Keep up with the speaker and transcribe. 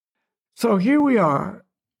So here we are,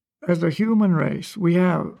 as a human race, we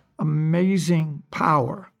have amazing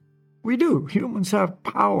power. We do. Humans have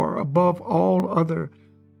power above all other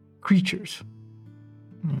creatures,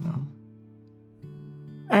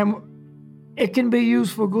 And it can be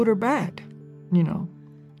used for good or bad,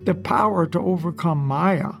 The power to overcome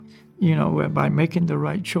Maya, by making the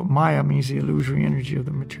right choice. Maya means the illusory energy of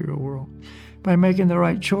the material world. By making the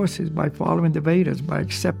right choices, by following the Vedas, by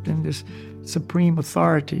accepting this supreme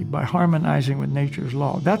authority, by harmonizing with nature's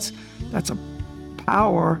law. That's a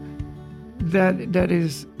power that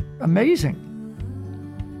is amazing,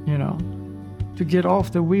 to get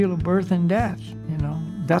off the wheel of birth and death,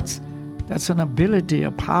 That's an ability,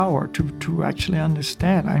 a power to actually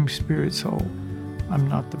understand I'm spirit soul. I'm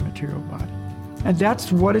not the material body. And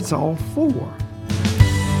that's what it's all for.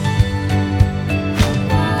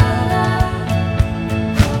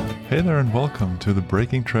 Hey there and welcome to the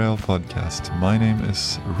Breaking Trail podcast. My name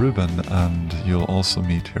is Ruben and you'll also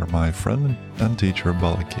meet here my friend and teacher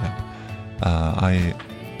Balakia. I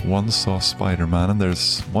once saw Spider-Man and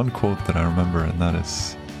there's one quote that I remember, and that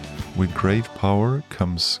is, "With great power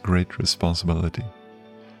comes great responsibility."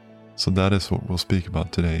 So that is what we'll speak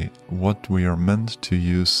about today, what we are meant to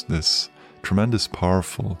use this tremendous,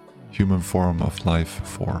 powerful human form of life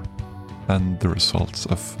for, and the results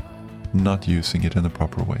of not using it in the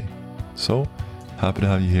proper way. So, happy to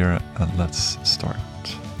have you here, and let's start.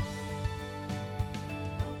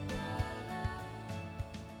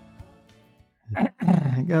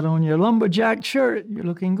 You got on your lumberjack shirt. You're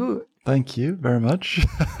looking good. Thank you very much.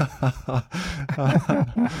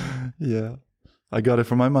 Yeah. I got it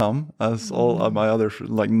from my mom, as all of my other,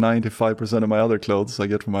 95% of my other clothes I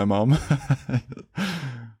get from my mom.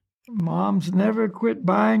 Moms never quit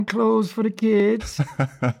buying clothes for the kids.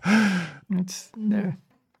 It's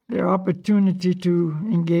their opportunity to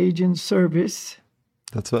engage in service.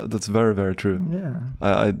 That's very, very true. Yeah.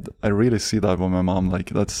 I really see that with my mom.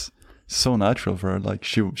 That's so natural for her.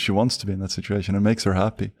 She wants to be in that situation. It makes her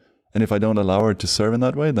happy. And if I don't allow her to serve in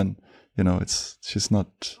that way, then she's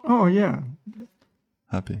not. Oh yeah.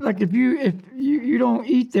 Happy. Like if you don't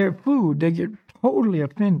eat their food, they get totally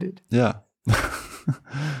offended. Yeah.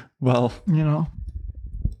 Well,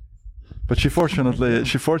 but she fortunately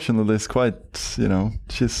is quite,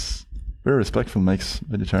 she's very respectful, makes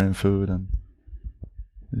vegetarian food and,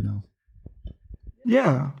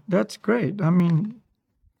 Yeah, that's great. I mean,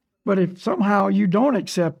 but if somehow you don't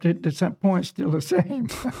accept it, the point's still the same.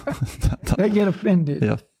 They get offended.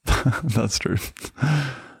 Yeah, that's true.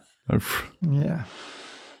 Yeah.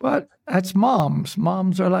 But that's moms.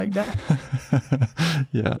 Moms are like that.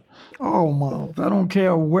 Yeah. Oh, moms. I don't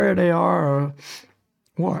care where they are or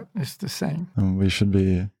what. It's the same. And we should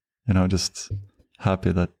be, just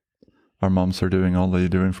happy that our moms are doing all they're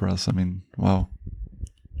doing for us. I mean, wow.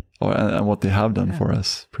 Oh, and what they have done for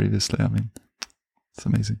us previously. I mean, it's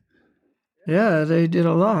amazing. Yeah, they did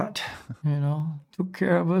a lot. Took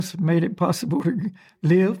care of us, made it possible to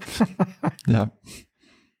live. Yeah.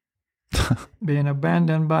 Being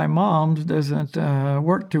abandoned by moms doesn't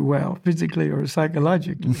work too well, physically or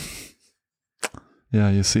psychologically. Yeah,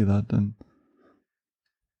 you see that, and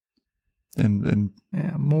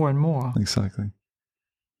yeah, more and more. Exactly.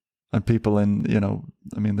 And people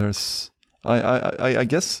there's I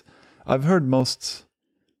guess I've heard most,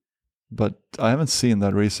 but I haven't seen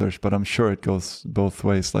that research, but I'm sure it goes both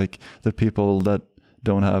ways. Like the people that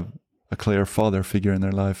don't have a clear father figure in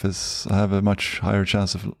their life have a much higher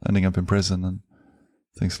chance of ending up in prison and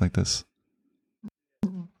things like this.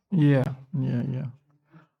 Yeah.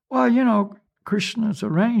 Well, Krishna's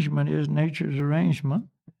arrangement is nature's arrangement,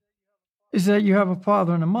 is that you have a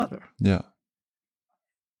father and a mother. Yeah.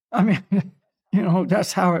 I mean,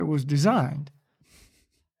 that's how it was designed.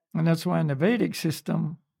 And that's why in the Vedic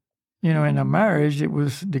system, in a marriage, it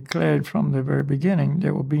was declared from the very beginning,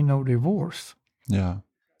 there will be no divorce. Yeah.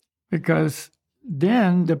 Because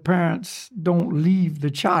then the parents don't leave the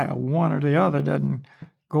child. One or the other doesn't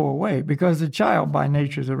go away, because the child, by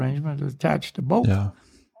nature's arrangement, is attached to both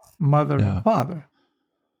mother and father.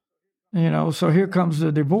 So here comes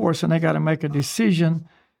the divorce, and they got to make a decision,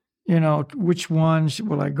 which ones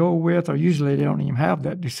will I go with, or usually they don't even have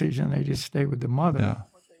that decision. They just stay with the mother. Yeah.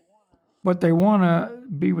 But they want to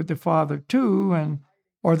be with the father too,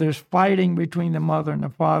 or there's fighting between the mother and the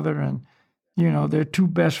father, and their two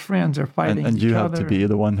best friends are fighting and each you other. have to be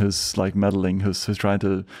the one who's meddling, who's trying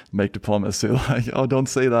to make diplomacy, oh, don't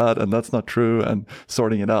say that, and that's not true, and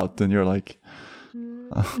sorting it out. And you're like,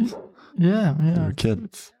 yeah, you're a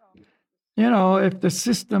kid. If the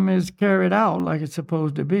system is carried out like it's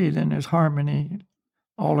supposed to be, then there's harmony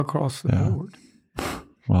all across the board.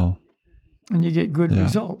 Well, and you get good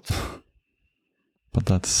results. But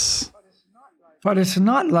that's... But it's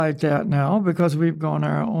not like that now because we've gone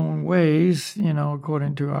our own ways,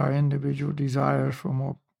 according to our individual desires for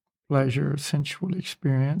more pleasure, sensual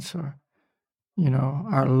experience, or,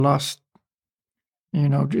 our lust,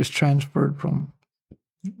 is transferred from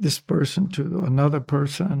this person to another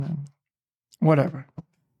person and whatever.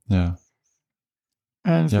 Yeah.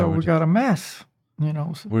 And so we got a mess, We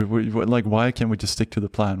like, why can't we just stick to the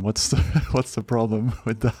plan? What's the problem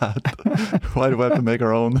with that? Why do we have to make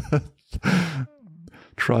our own?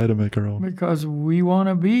 Try to make our own. Because we want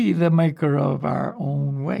to be the maker of our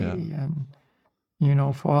own way and,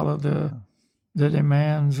 follow the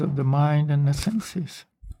demands of the mind and the senses.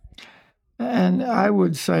 And I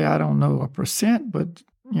would say, I don't know a percent, but,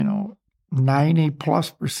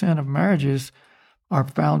 90+% of marriages are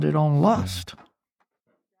founded on lust.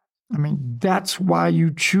 I mean, that's why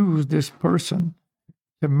you choose this person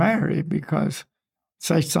to marry, because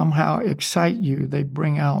they somehow excite you. They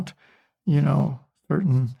bring out,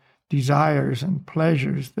 certain desires and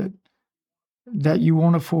pleasures that you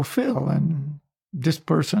want to fulfill. And this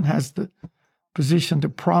person has the position to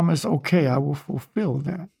promise, okay, I will fulfill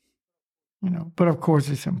that. But of course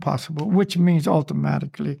it's impossible, which means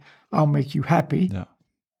automatically I'll make you happy.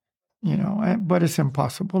 Yeah. But it's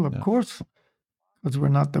impossible, of course, because we're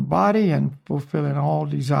not the body, and fulfilling all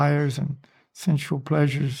desires and sensual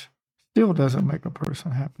pleasures still doesn't make a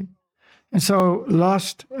person happy. And so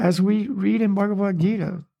lust, as we read in Bhagavad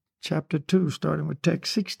Gita, chapter 2, starting with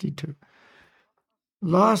text 62,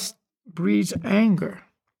 lust breeds anger.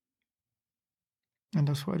 And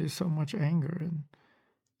that's why there's so much anger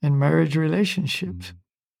in marriage relationships.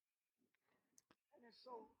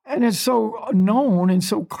 And it's so known and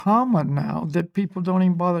so common now that people don't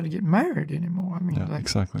even bother to get married anymore. I mean,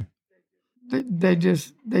 exactly. They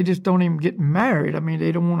just don't even get married. I mean,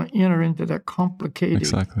 they don't want to enter into that complicated,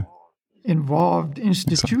 involved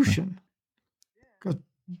institution. Because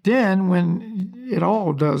then when it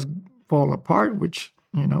all does fall apart, which,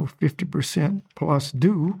 50% plus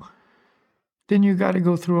do, then you got to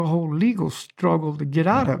go through a whole legal struggle to get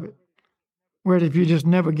out of it. Where if you just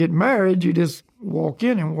never get married, you just walk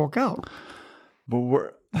in and walk out. But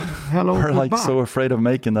we're like so afraid of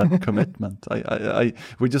making that commitment.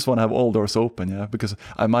 We just want to have all doors open, because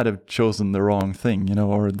I might have chosen the wrong thing,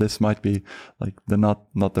 or this might be like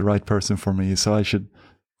not the right person for me. So I should,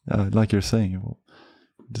 like you're saying,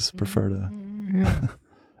 just prefer to. Yeah.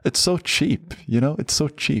 It's so cheap, It's so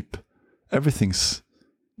cheap. Everything's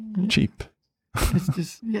cheap.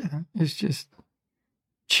 It's just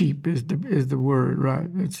cheap is the word, right?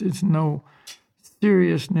 It's no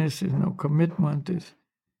seriousness, there's no commitment.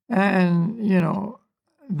 And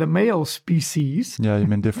the male species. Yeah, you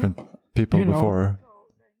mean different people before.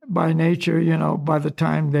 By nature, by the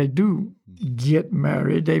time they do get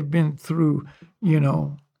married, they've been through,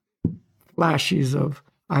 flashes of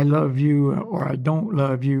I love you or I don't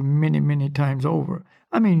love you many, many times over.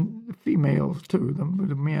 I mean, the females too,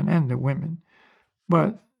 the men and the women.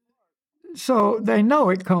 But so they know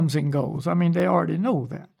it comes and goes. I mean, they already know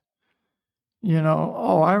that.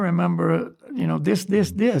 I remember,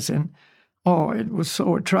 this. And, it was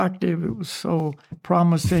so attractive. It was so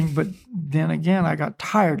promising. But then again, I got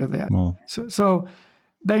tired of that. Well, so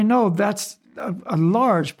they know that's a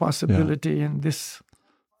large possibility in this,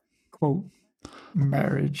 quote,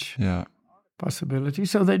 marriage possibility.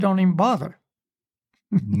 So they don't even bother.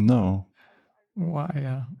 No.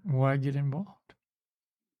 Why get involved?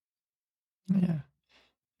 Yeah.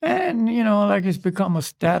 And, like it's become a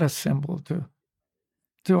status symbol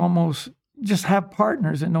to almost just have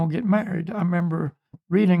partners and don't get married. I remember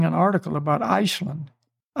reading an article about Iceland.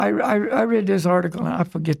 I read this article, and I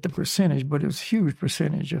forget the percentage, but it was a huge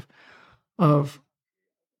percentage of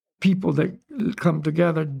people that come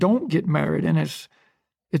together don't get married. And it's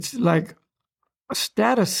like a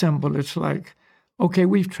status symbol. It's like, okay,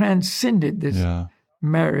 we've transcended this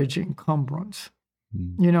marriage encumbrance.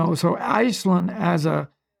 So Iceland as a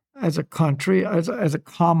country, as a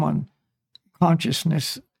common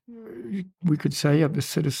consciousness, we could say, of the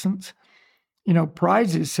citizens,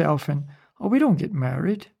 prides itself in, we don't get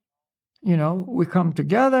married. We come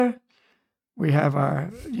together, we have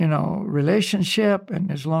our, relationship,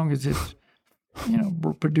 and as long as it's,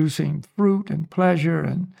 we're producing fruit and pleasure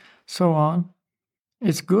and so on,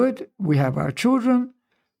 it's good. We have our children,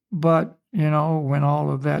 but, when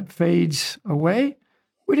all of that fades away,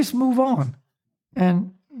 we just move on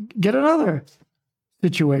and get another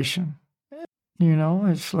situation.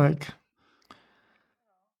 It's like,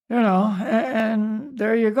 and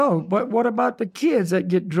there you go. But what about the kids that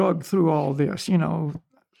get drugged through all this?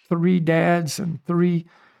 3 dads and 3,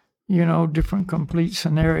 different complete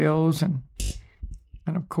scenarios. And,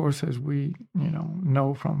 And of course, as we,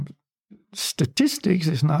 know from statistics,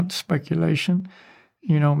 it's not speculation.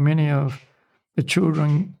 Many of the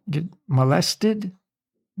children get molested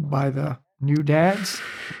by the new dads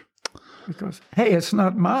because, hey, it's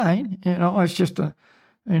not mine. It's just a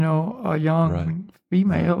young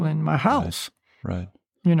female in my house. Right.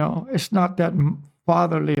 It's not that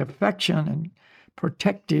fatherly affection and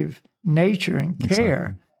protective nature and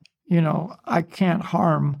care. Exactly. I can't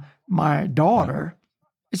harm my daughter.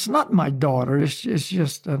 It's not my daughter. It's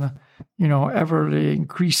just an, everly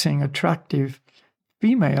increasing attractive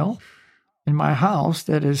female in my house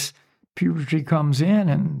that as puberty comes in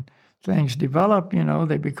and things develop,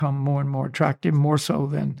 they become more and more attractive, more so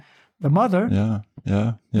than the mother.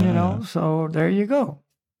 Yeah. So there you go.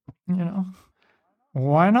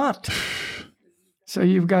 Why not? So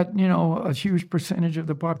you've got, a huge percentage of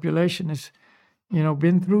the population has,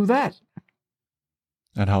 been through that.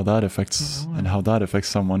 And how that affects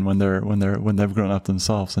someone when they've grown up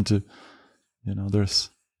themselves into, there's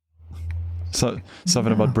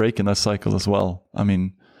something about breaking that cycle as well. I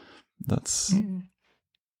mean, that's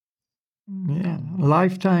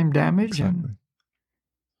lifetime damage. Exactly.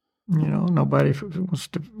 And nobody wants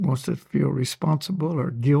to feel responsible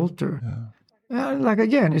or guilt or like,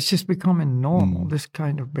 again, it's just becoming normal. This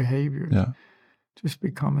kind of behavior, just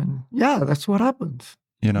becoming that's what happens.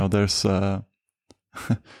 There's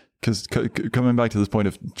because coming back to this point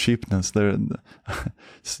of cheapness, there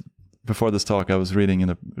before this talk, I was reading in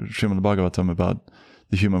the Srimad Bhagavatam about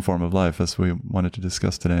the human form of life, as we wanted to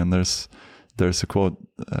discuss today, and there's a quote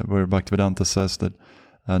where Bhaktivedanta says that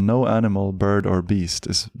no animal, bird, or beast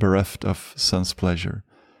is bereft of sense pleasure.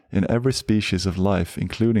 In every species of life,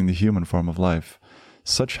 including the human form of life,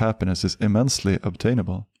 such happiness is immensely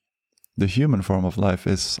obtainable. The human form of life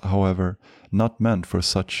is, however, not meant for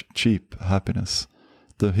such cheap happiness.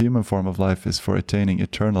 The human form of life is for attaining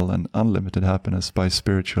eternal and unlimited happiness by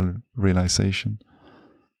spiritual realization.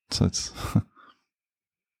 So it's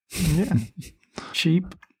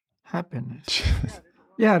cheap happiness.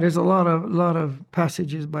 There's a lot of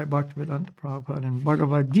passages by Bhaktivedanta Prabhupada and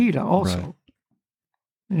Bhagavad Gita also. Right.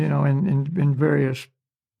 In various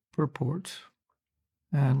purports,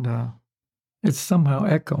 and it's somehow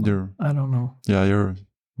echoed. I don't know. Yeah, your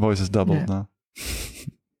voice is doubled now.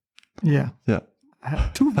 Yeah. I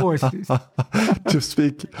have two voices. To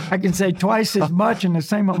speak. I can say twice as much in the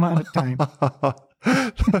same amount of time.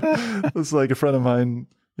 It's like a friend of mine,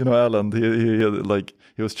 Alan,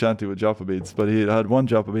 he was chanting with japa beads, but he had one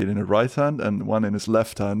japa bead in his right hand and one in his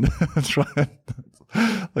left hand,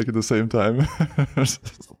 like at the same time.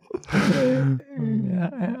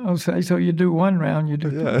 Okay, so you do one round, you do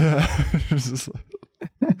two.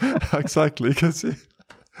 Exactly, because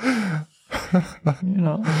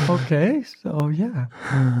okay, so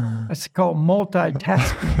that's called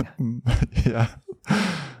multitasking.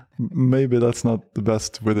 Maybe that's not the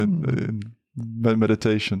best within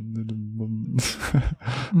meditation.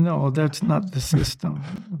 No, that's not the system.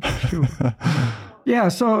 Sure.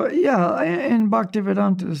 So in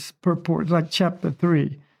Bhaktivedanta's purport, like chapter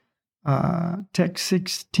 3, text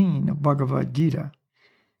 16 of Bhagavad Gita,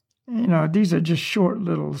 these are just short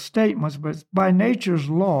little statements, but by nature's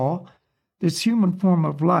law, this human form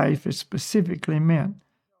of life is specifically meant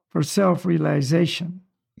for self-realization.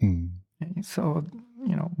 So,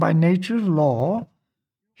 by nature's law,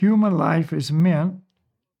 human life is meant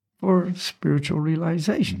for spiritual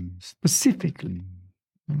realization, specifically.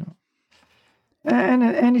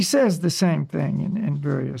 And he says the same thing in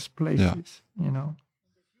various places.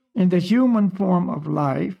 In the human form of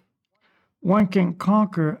life, one can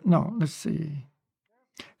conquer.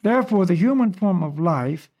 Therefore, the human form of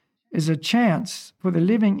life is a chance for the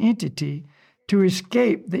living entity to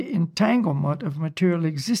escape the entanglement of material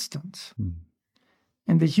existence.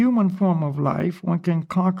 In the human form of life, one can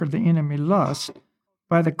conquer the enemy lust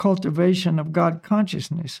by the cultivation of God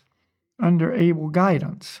consciousness under able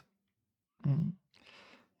guidance.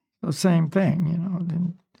 The same thing,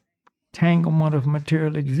 the entanglement of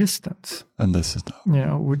material existence. And this is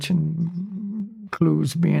which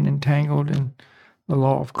includes being entangled in the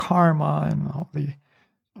law of karma and all the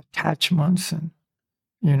attachments and,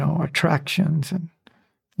 attractions and,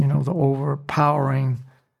 the overpowering,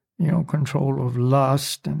 control of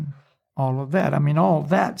lust and all of that. I mean, all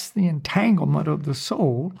that's the entanglement of the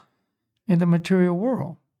soul in the material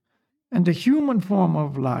world. And the human form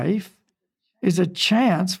of life is a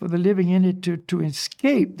chance for the living entity to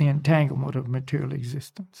escape the entanglement of material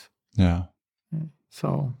existence. Yeah.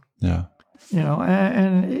 So, yeah.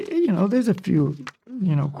 There's a few,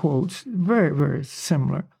 quotes, very, very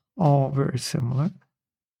similar, all very similar.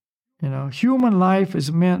 Human life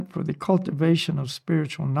is meant for the cultivation of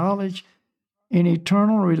spiritual knowledge in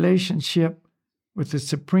eternal relationship with the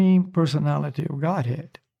Supreme Personality of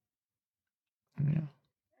Godhead. Yeah.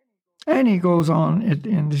 And he goes on,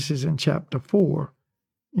 and this is in chapter 4,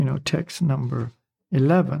 text number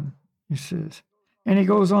 11, he says. And he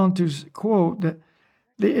goes on to quote that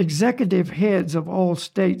the executive heads of all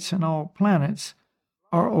states and all planets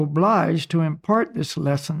are obliged to impart this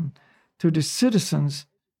lesson to the citizens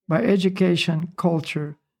by education,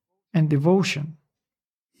 culture, and devotion.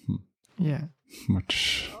 Yeah.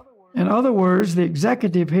 Much. In other words, the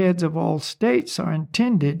executive heads of all states are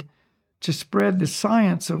intended to spread the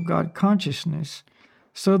science of God consciousness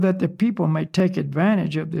so that the people may take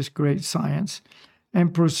advantage of this great science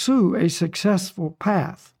and pursue a successful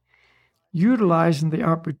path, utilizing the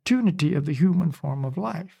opportunity of the human form of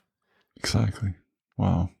life. Exactly.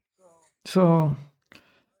 Wow. So,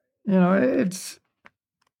 it's,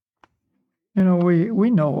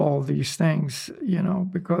 we know all these things,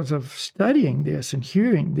 because of studying this and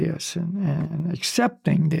hearing this and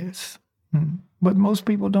accepting this. But most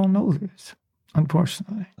people don't know this,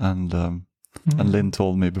 unfortunately. And Lynn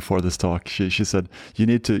told me before this talk, she said, you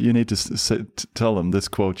need to tell them this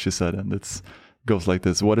quote, she said, and it goes like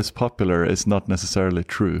this: what is popular is not necessarily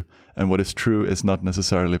true, and what is true is not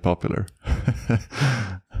necessarily popular.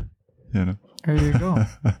 There you go.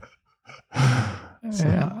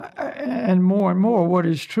 Yeah. And more, what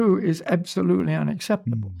is true is absolutely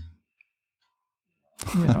unacceptable.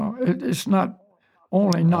 It's not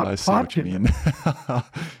only not I see popular. What you mean.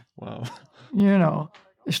 Wow.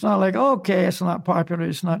 It's not like, okay, it's not popular,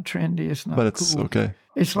 it's not trendy, it's not But it's cool. Okay.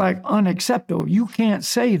 It's like unacceptable. You can't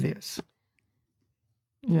say this.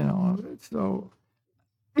 So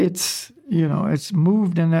it's, it's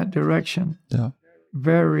moved in that direction. Yeah.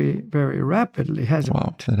 Very, very rapidly, hasn't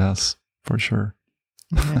Wow, it? It has, for sure.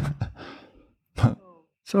 Yeah.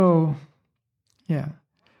 So, yeah.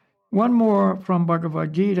 One more from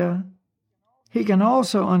Bhagavad Gita. He can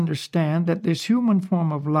also understand that this human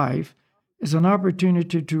form of life is an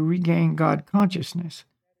opportunity to regain God consciousness,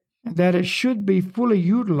 and that it should be fully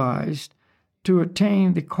utilized to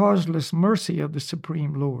attain the causeless mercy of the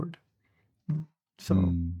Supreme Lord.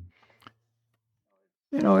 So,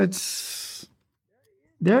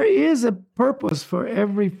 there is a purpose for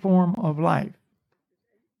every form of life.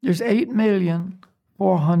 There's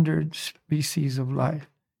 8,400,000 species of life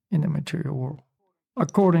in the material world,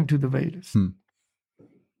 according to the Vedas.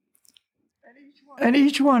 And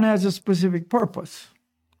each one has a specific purpose.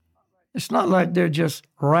 It's not like they're just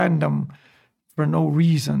random, for no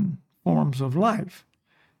reason, forms of life.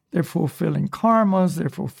 They're fulfilling karmas, they're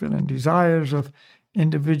fulfilling desires of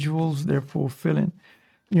individuals, they're fulfilling,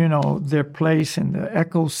 their place in the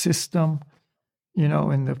ecosystem,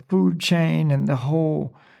 in the food chain and the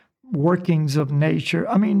whole workings of nature.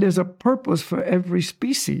 I mean, there's a purpose for every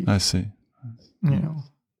species. I see.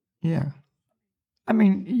 Yeah. I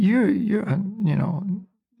mean, you're a,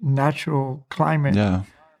 natural climate,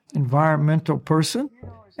 environmental person.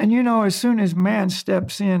 And, as soon as man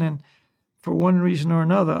steps in and for one reason or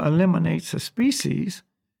another eliminates a species,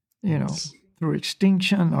 through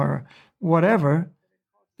extinction or whatever,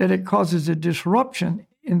 that it causes a disruption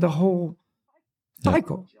in the whole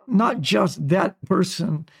cycle. Not just that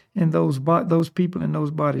person and those people and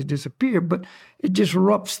those bodies disappear, but it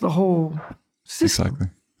disrupts the whole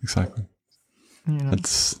system. Exactly.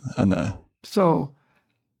 So,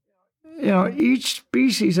 each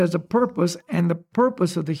species has a purpose, and the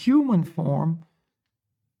purpose of the human form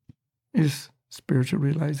is spiritual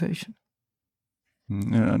realization.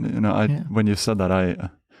 When you said that,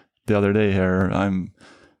 the other day here, I'm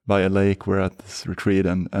by a lake. We're at this retreat,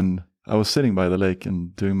 and I was sitting by the lake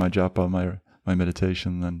and doing my japa, my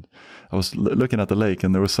meditation, and I was looking at the lake,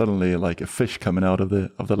 and there was suddenly like a fish coming out of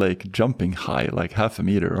the lake, jumping high, like half a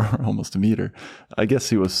meter or almost a meter. I guess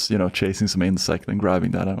he was, chasing some insect and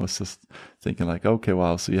grabbing that. I was just thinking like, okay,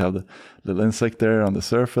 wow. So you have the little insect there on the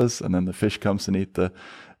surface, and then the fish comes and eat the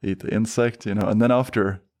insect, and then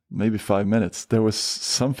after maybe 5 minutes, there was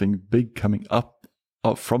something big coming up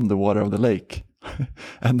from the water of the lake,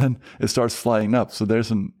 and then it starts flying up. So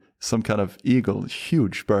there's some kind of eagle,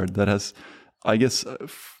 huge bird that has, I guess,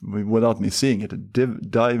 without me seeing it, been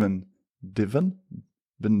diving.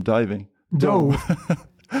 Dove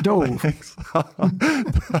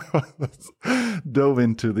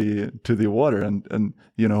into the water, and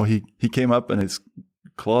he came up, and his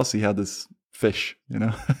claws, he had this fish,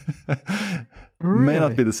 Really? May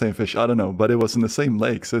not be the same fish, I don't know, but it was in the same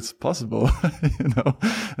lake, so it's possible,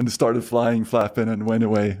 and it started flying, flapping, and went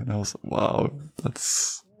away, and I was like, wow,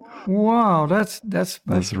 that's Wow, that's special.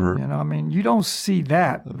 That's You know, I mean, you don't see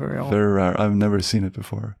that very often. very rare. I've never seen it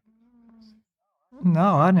before.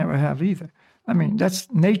 No, I never have either. I mean,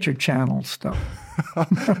 that's Nature Channel stuff.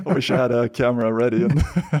 I wish I had a camera ready and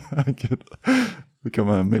I could become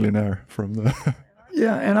a millionaire from the.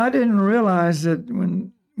 Yeah, and I didn't realize that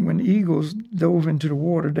when eagles dove into the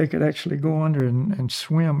water, they could actually go under and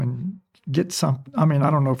swim and get some. I mean,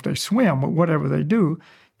 I don't know if they swim, but whatever they do,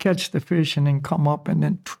 catch the fish and then come up and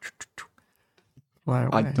then fly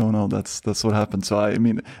away. I don't know. That's what happened. So I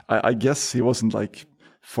mean, I guess he wasn't like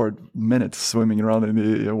for minutes swimming around in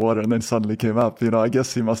the water and then suddenly came up. You know, I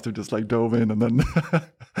guess he must have just like dove in and then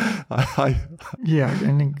yeah,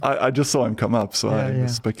 and then, I just saw him come up, so I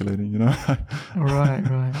was speculating. You know.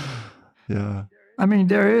 right. Yeah. I mean,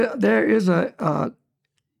 there is a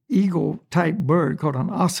eagle type bird called an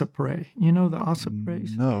osprey. You know the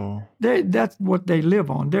ospreys? No. That's what they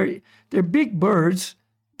live on. They're big birds.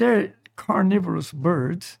 They're carnivorous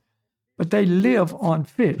birds, but they live on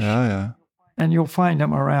fish. Yeah. And you'll find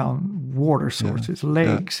them around water sources,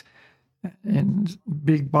 lakes, and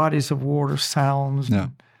big bodies of water, sounds,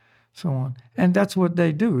 and so on. And that's what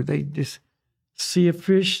they do. They just see a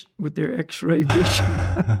fish with their X-ray vision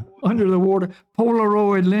under the water,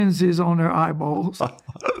 Polaroid lenses on their eyeballs, cut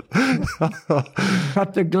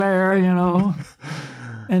the glare, you know,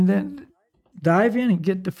 and then dive in and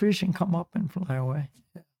get the fish and come up and fly away.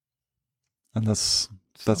 And that's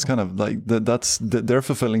kind of like they're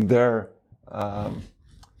fulfilling their. I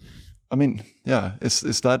mean, yeah. Is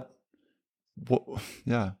that what?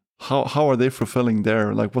 Yeah. How are they fulfilling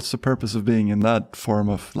their, like, what's the purpose of being in that form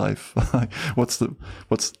of life? what's their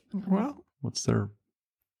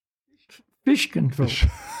fish control?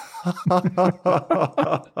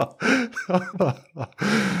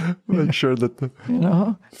 Make sure that the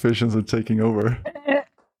fishes are taking over.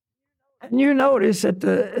 And you notice at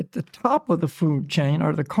the top of the food chain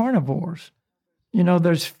are the carnivores. You know,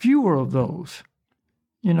 there's fewer of those.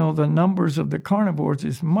 You know, the numbers of the carnivores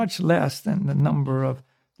is much less than the number of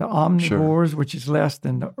the omnivores, which is less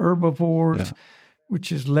than the herbivores,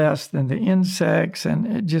 which is less than the insects, and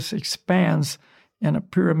it just expands in a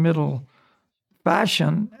pyramidal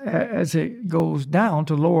fashion as it goes down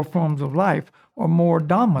to lower forms of life are more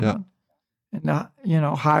dominant. And the,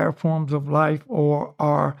 higher forms of life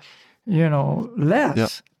are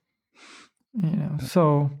less.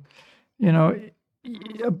 So, a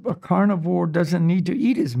carnivore doesn't need to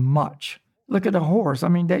eat as much. Look at a horse. I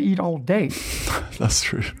mean, they eat all day. That's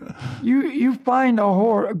true. You find a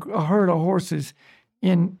herd of horses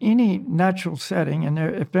in any natural setting, and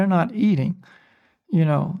if they're not eating,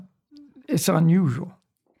 it's unusual.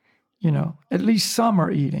 At least some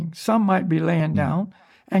are eating. Some might be laying down.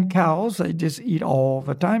 And cows, they just eat all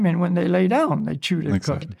the time. And when they lay down, they chew their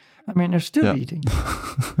cud. I mean, they're still eating.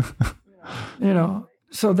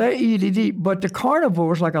 So they eat. But the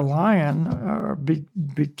carnivores, like a lion or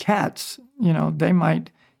big cats, they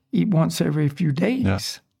might eat once every few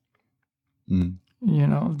days.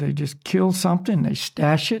 They just kill something, they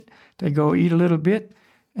stash it, they go eat a little bit,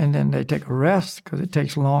 and then they take a rest because it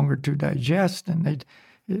takes longer to digest, and they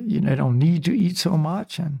don't need to eat so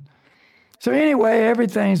much. And so anyway,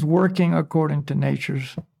 everything's working according to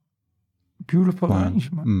nature's beautiful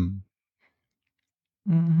arrangement.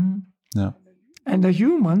 Yeah. And the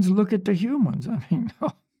humans, look at the humans. I mean,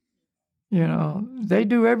 they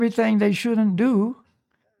do everything they shouldn't do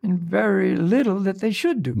and very little that they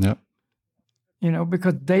should do. Yeah.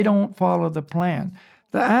 Because they don't follow the plan.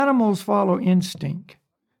 The animals follow instinct.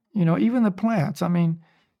 Even the plants. I mean,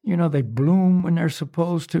 they bloom when they're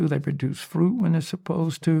supposed to. They produce fruit when they're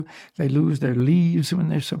supposed to. They lose their leaves when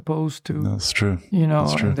they're supposed to. That's true.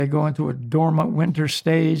 That's true. And they go into a dormant winter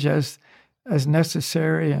stage as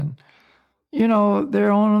necessary. And,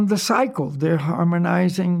 they're on the cycle. They're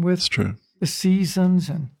harmonizing with the seasons.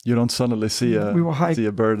 And you don't suddenly see a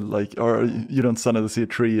bird or you don't suddenly see a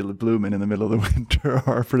tree blooming in the middle of the winter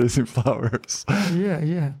or producing flowers.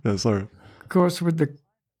 Yeah. Sorry. Of course, with the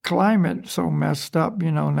climate so messed up,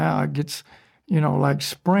 now it gets, like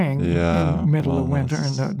spring in the middle of winter,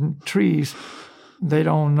 and the trees, they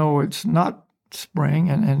don't know it's not spring,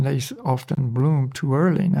 and they often bloom too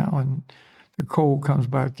early now, and the cold comes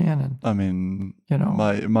back in. And I mean,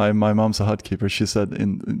 my mom's a hut keeper. She said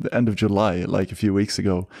in the end of July, like a few weeks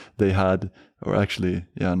ago, they had, or actually,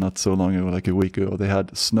 not so long ago, like a week ago, they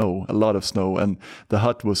had snow, a lot of snow, and the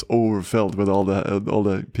hut was overfilled with all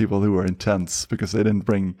the people who were in tents because they didn't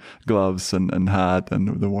bring gloves and hat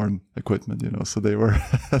and the warm equipment, so they were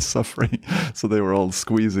suffering. So they were all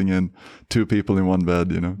squeezing in 2 people in one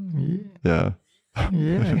bed, Yeah.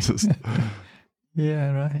 Yeah.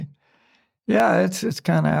 Yeah, right. Yeah, it's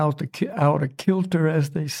kind of out of kilter, as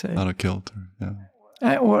they say. Out of kilter, yeah.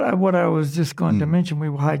 And what I was just going to mention, we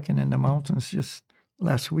were hiking in the mountains just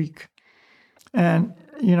last week. And,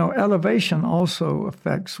 elevation also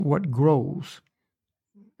affects what grows.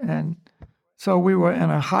 And so we were in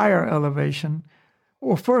a higher elevation.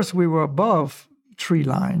 Well, first we were above tree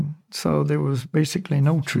line, so there was basically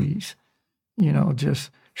no trees,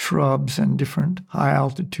 just shrubs and different high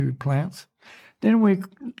altitude plants. Then we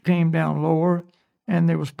came down lower, and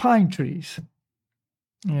there was pine trees,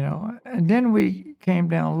 and then we came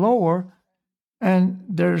down lower, and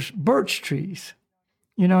there's birch trees,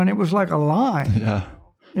 and it was like a line. Yeah.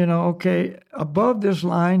 Okay, above this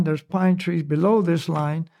line, there's pine trees. Below this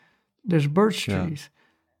line, there's birch trees.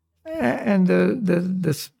 And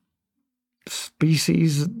the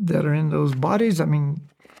species that are in those bodies, I mean,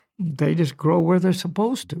 they just grow where they're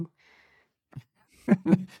supposed to.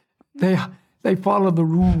 They follow the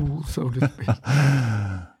rules, so to speak.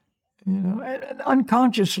 And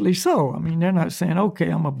unconsciously so. I mean, they're not saying, okay,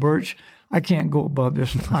 I'm a birch, I can't go above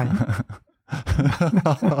this line. I'm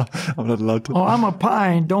not allowed to. Oh, I'm a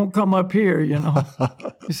pine, don't come up here,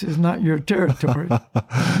 This is not your territory.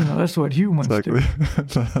 That's what humans do.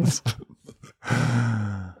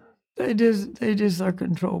 They just are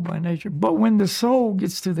controlled by nature. But when the soul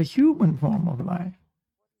gets to the human form of life,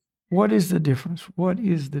 what is the difference? What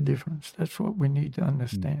is the difference? That's what we need to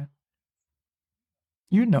understand.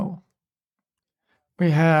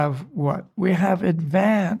 We have what? We have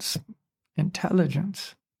advanced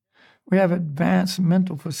intelligence. We have advanced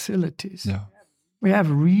mental facilities. Yeah. We have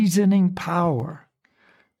reasoning power.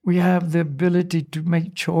 We have the ability to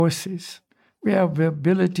make choices. We have the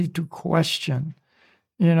ability to question.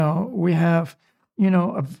 We have,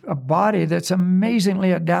 a body that's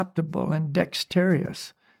amazingly adaptable and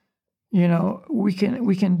dexterous. We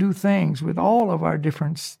can do things with all of our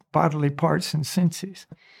different bodily parts and senses,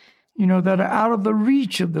 that are out of the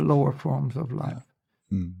reach of the lower forms of life.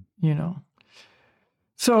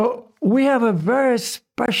 So we have a very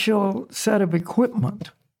special set of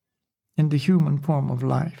equipment in the human form of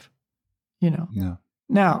life, Yeah.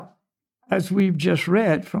 Now, as we've just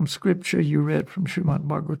read from Scripture, you read from Srimad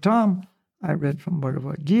Bhagavatam, I read from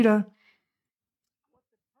Bhagavad Gita,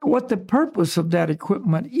 what the purpose of that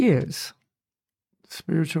equipment is: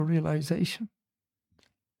 spiritual realization,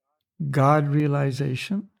 God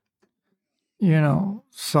realization,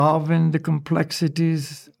 solving the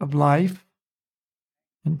complexities of life,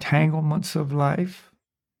 entanglements of life,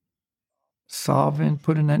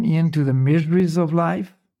 putting an end to the miseries of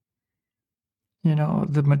life.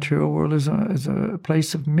 The material world is a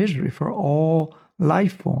place of misery for all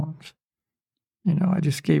life forms. I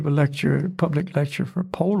just gave a public lecture for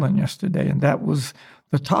Poland yesterday, and that was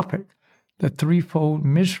the topic, the threefold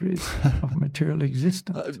miseries of material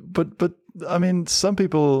existence. But I mean, some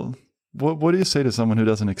people, what do you say to someone who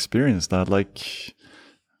doesn't experience that? Like,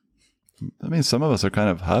 I mean, some of us are kind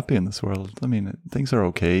of happy in this world. I mean, things are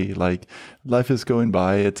okay. Like, life is going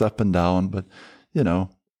by, it's up and down, but,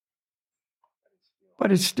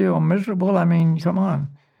 But it's still miserable. I mean, come on.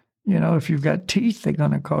 If you've got teeth, they're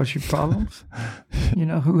going to cause you problems.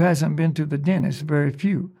 Who hasn't been to the dentist? Very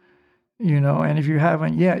few. And if you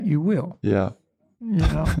haven't yet, you will. Yeah.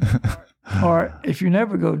 Or if you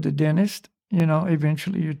never go to the dentist,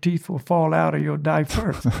 eventually your teeth will fall out or you'll die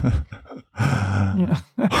first.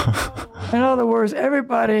 In other words,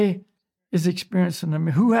 everybody is experiencing them.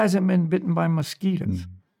 Who hasn't been bitten by mosquitoes?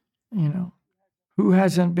 Who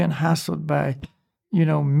hasn't been hassled by,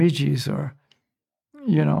 midges or,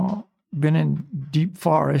 been in deep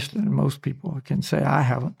forest, and most people can say I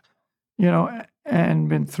haven't, and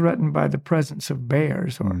been threatened by the presence of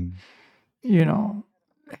bears or,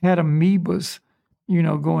 had amoebas,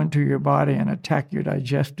 go into your body and attack your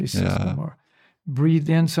digestive system or breathe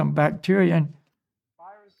in some bacteria and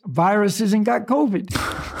viruses and got COVID.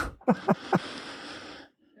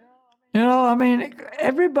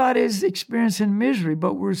 Everybody's experiencing misery,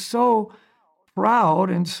 but we're so proud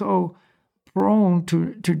and so prone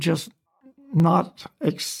to just not,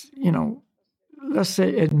 let's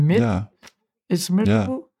say admit it's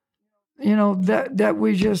miserable. That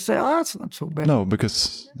we just say, oh, it's not so bad. No,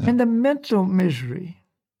 because... Yeah. And the mental misery,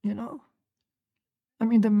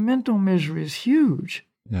 the mental misery is huge.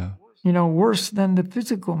 Yeah. Worse than the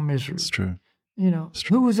physical misery. It's true.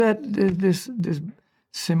 Who was that? This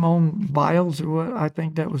Simone Biles, or what? I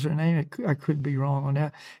think that was her name. I could be wrong on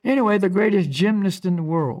that. Anyway, the greatest gymnast in the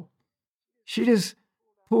world. She just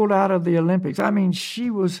pulled out of the Olympics. I mean, she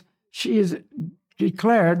is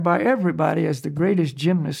declared by everybody as the greatest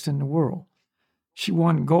gymnast in the world. she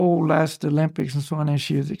won gold last Olympics and so on, and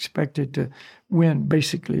she is expected to win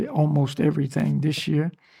basically almost everything this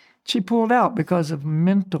year. She pulled out because of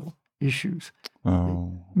mental issues,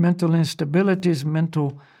 mental instabilities,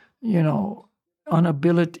 mental,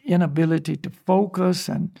 inability to focus.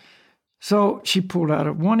 And so she pulled out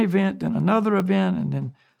of one event and another event and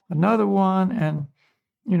then another one. And,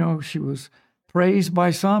 she was praised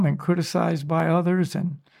by some and criticized by others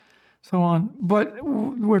and so on. But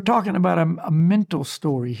we're talking about a mental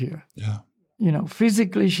story here. Yeah.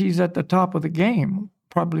 Physically, she's at the top of the game,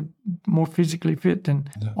 probably more physically fit than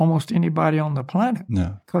almost anybody on the planet.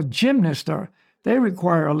 Yeah. Because gymnasts they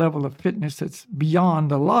require a level of fitness that's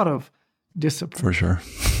beyond a lot of discipline. For sure.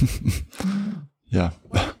 Yeah.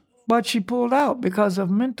 But she pulled out because of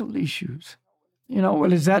mental issues.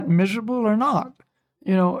 Well, is that miserable or not?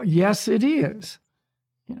 Yes, it is.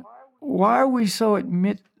 Why are we so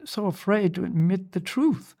afraid to admit the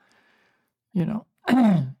truth?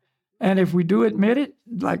 And if we do admit it,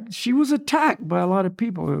 like she was attacked by a lot of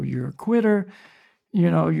people. Oh, you're a quitter. You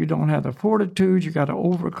don't have the fortitude. You got to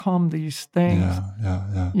overcome these things.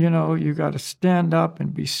 Yeah. You got to stand up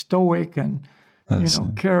and be stoic and,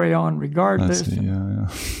 carry on regardless. Yeah.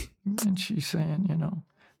 And she's saying,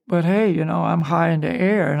 but hey, I'm high in the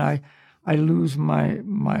air and I lose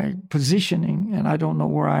my positioning and I don't know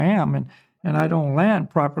where I am and I don't land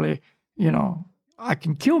properly, I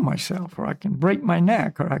can kill myself or I can break my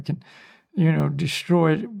neck or I can,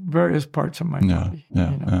 destroy various parts of my body.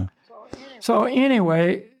 Yeah. So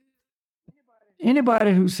anyway,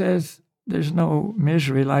 anybody who says there's no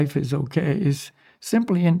misery, life is okay, is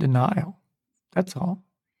simply in denial. That's all.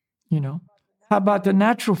 How about the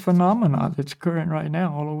natural phenomena that's occurring right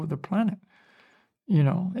now all over the planet?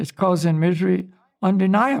 It's causing misery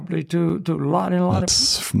undeniably to a lot of people.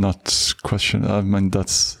 That's not question. I mean,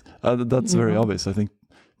 that's very obvious. I think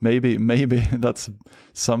maybe that's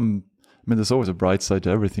some. I mean, there's always a bright side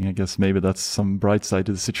to everything. I guess maybe that's some bright side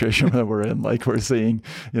to the situation that we're in. Like we're seeing,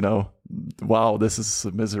 wow, this is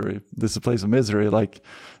a misery. This is a place of misery. Like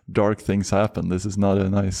dark things happen. This is not a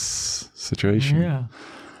nice situation.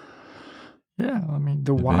 Yeah. I mean,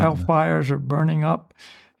 the wildfires are burning up.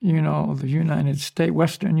 The United States,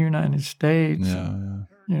 Western United States.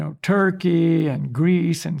 Yeah. Turkey and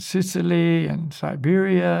Greece and Sicily and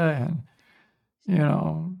Siberia and,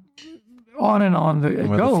 on and on it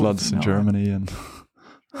goes. The floods in Germany and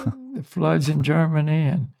the floods in Germany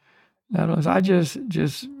and that was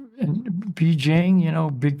just in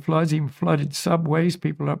Beijing, big floods, even flooded subways,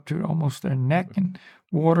 people up to almost their neck in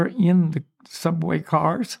water in the subway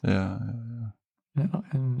cars. Yeah.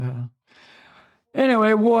 And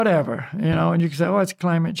anyway, whatever, and you can say, oh, it's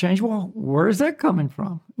climate change. Well, where is that coming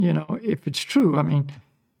from? If it's true, I mean,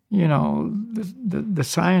 the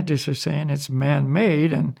scientists are saying it's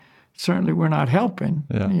man-made, and certainly we're not helping,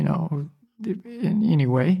 in any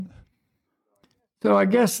way. So I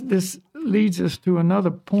guess this leads us to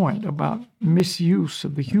another point about misuse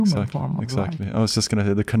of the human form of life. Exactly. I was just going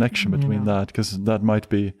to say the connection between that, because that might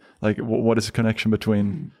be like, what is the connection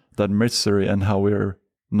between that misery and how we're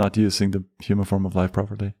not using the human form of life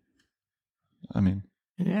properly? I mean,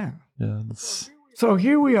 yeah. So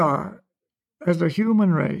here we are, as a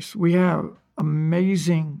human race, we have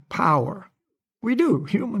amazing power. We do.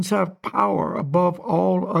 Humans have power above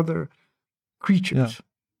all other creatures.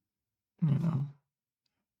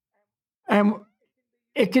 And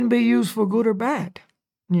it can be used for good or bad.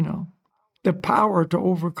 The power to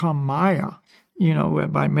overcome Maya,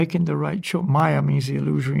 by making the right choice. Maya means the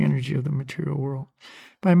illusory energy of the material world.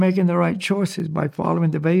 By making the right choices, by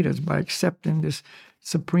following the Vedas, by accepting this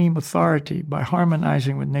supreme authority, by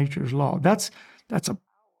harmonizing with nature's law. That's a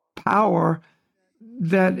power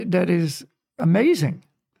that is amazing,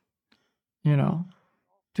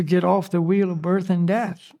 to get off the wheel of birth and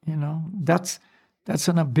death. That's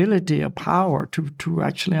an ability, a power to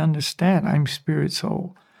actually understand I'm spirit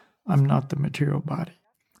soul. I'm not the material body.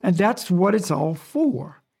 And that's what it's all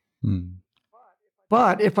for.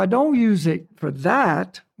 But if I don't use it for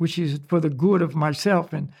that, which is for the good of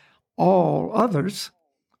myself and all others,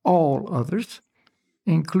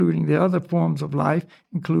 including the other forms of life,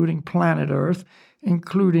 including planet Earth,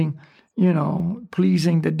 including,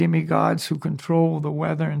 pleasing the demigods who control the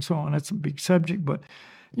weather and so on. That's a big subject, but,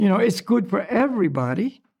 it's good for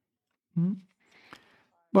everybody.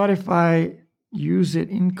 But if I use it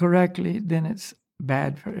incorrectly, then it's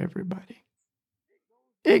bad for everybody.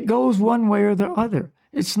 It goes one way or the other.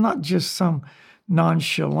 It's not just some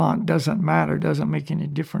nonchalant, doesn't matter, doesn't make any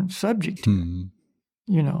difference subject to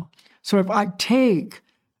it. So if I take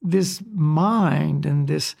this mind and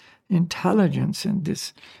this intelligence and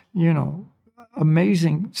this,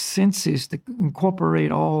 amazing senses to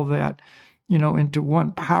incorporate all that, into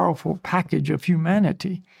one powerful package of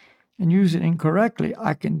humanity and use it incorrectly,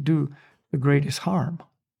 I can do the greatest harm.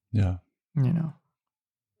 Yeah.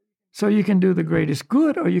 So you can do the greatest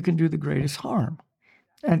good or you can do the greatest harm.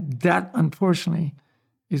 And that, unfortunately,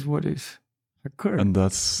 is what is occurred. And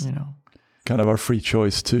that's kind of our free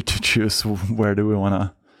choice to choose where do we want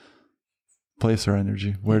to place our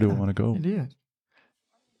energy, where do we want to go. It is.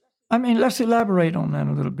 I mean, let's elaborate on that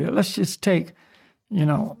a little bit. Let's just take,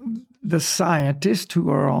 the scientists who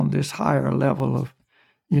are on this higher level of,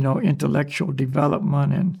 intellectual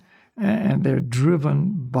development and they're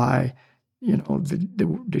driven by,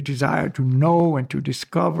 the desire to know and to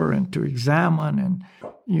discover and to examine and,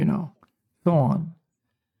 so on.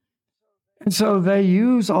 And so they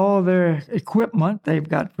use all their equipment they've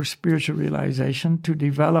got for spiritual realization to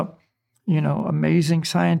develop, amazing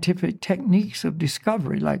scientific techniques of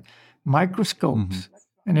discovery, like microscopes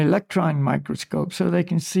and electron microscopes, so they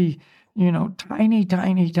can see, tiny,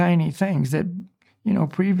 tiny, tiny things that,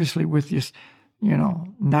 previously with just,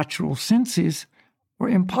 natural senses were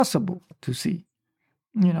impossible to see,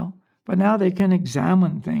 But now they can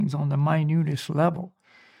examine things on the minutest level,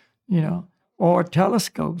 or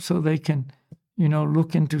telescopes so they can,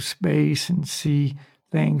 look into space and see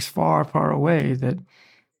things far, far away that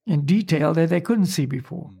in detail that they couldn't see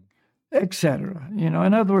before, etc. In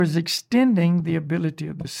other words, extending the ability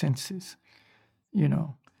of the senses,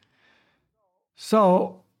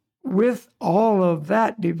 So with all of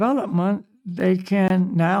that development, they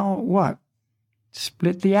can now what?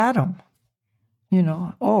 Split the atom.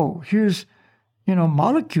 Here's,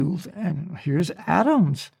 molecules and here's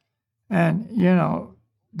atoms. And,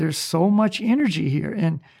 there's so much energy here.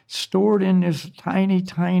 And stored in this tiny,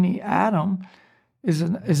 tiny atom is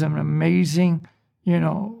an amazing,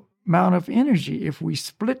 amount of energy. If we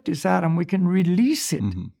split this atom, we can release it.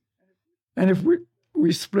 And if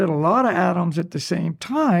we split a lot of atoms at the same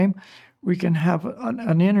time, we can have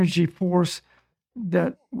an energy force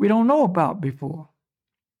that we don't know about before.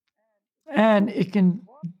 And it can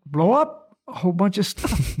blow up a whole bunch of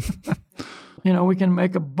stuff. We can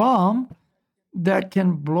make a bomb that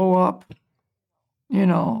can blow up,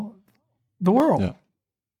 the world,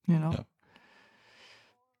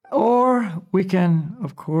 Or we can,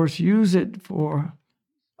 of course, use it for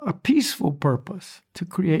a peaceful purpose to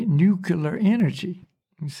create nuclear energy,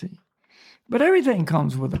 you see. But everything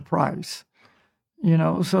comes with a price,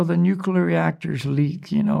 so the nuclear reactors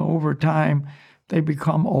leak, over time they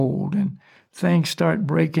become old and things start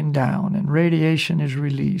breaking down and radiation is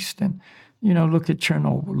released. And, look at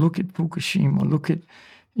Chernobyl, look at Fukushima, look at,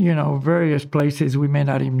 various places we may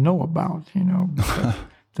not even know about,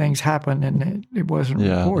 things happened and it wasn't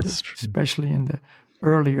reported, especially in the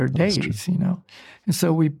earlier days, And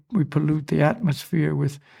so we pollute the atmosphere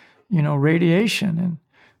with, radiation and,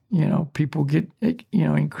 people get,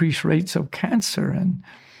 increased rates of cancer and,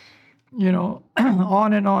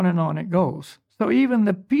 on and on and on it goes. So even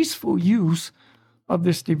the peaceful use of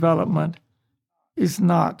this development is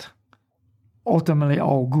not ultimately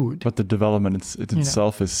all good. But the development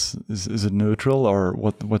itself is it neutral, or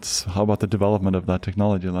how about the development of that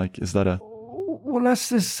technology? Like, is that a... Well, let's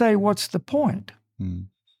just say, what's the point?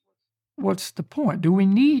 What's the point? Do we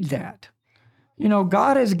need that?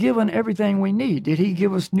 God has given everything we need. Did he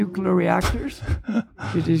give us nuclear reactors?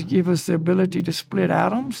 Did he give us the ability to split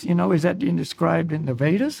atoms? Is that described in the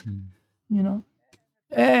Vedas?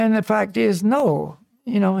 And the fact is, no.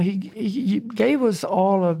 He gave us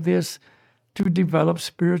all of this to develop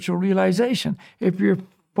spiritual realization. If you're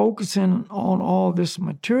focusing on all this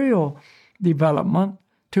material development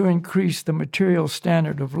to increase the material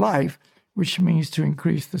standard of life, which means to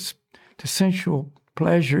increase the sensual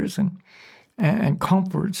pleasures and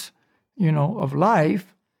comforts, of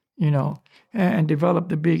life, and develop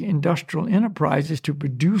the big industrial enterprises to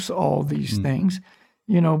produce all these things,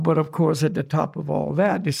 but of course at the top of all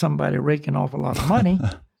that is somebody raking off a lot of money,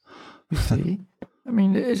 you see. I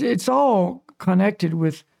mean, it's all connected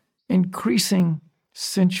with increasing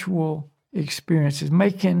sensual experiences,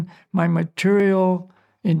 making my material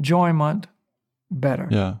enjoyment better.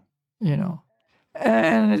 Yeah.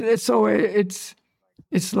 And so it's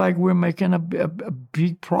like we're making a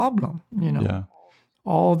big problem, Yeah.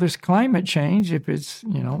 All this climate change, if it's,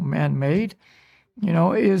 man-made,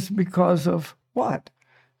 is because of what?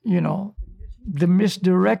 The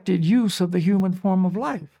misdirected use of the human form of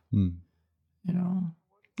life.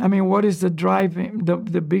 I mean, what is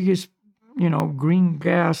the biggest, green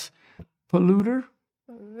gas polluter?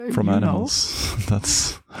 From animals.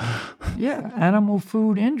 That's... Yeah, animal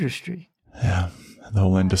food industry. Yeah. The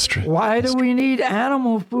whole industry. Why do we need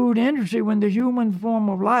animal food industry when the human form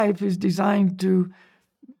of life is designed to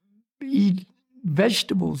eat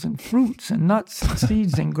vegetables and fruits and nuts and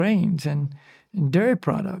seeds and grains and dairy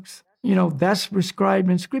products? That's prescribed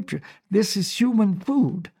in Scripture. This is human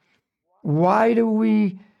food. Why do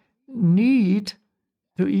we need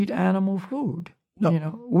to eat animal food?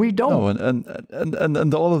 No. We don't. No,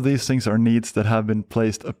 and all of these things are needs that have been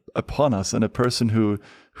placed upon us. And a person who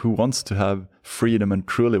wants to have freedom and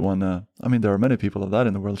truly wanna, there are many people of that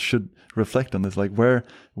in the world, should reflect on this. Like, where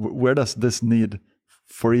does this need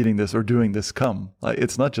for eating this or doing this come? Like,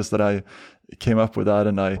 it's not just that I came up with that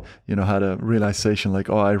and I, had a realization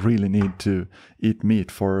like, oh, I really need to eat meat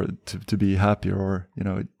to be happier, or,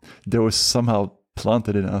 there was somehow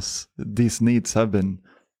planted in us. These needs have been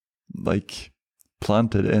like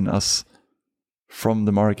planted in us from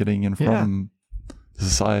the marketing and from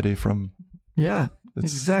society,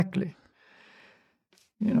 exactly.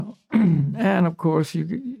 And of course,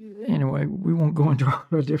 anyway, we won't go into all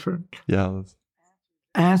the different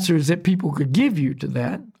answers that people could give you to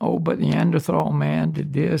that. Oh, but the Neanderthal man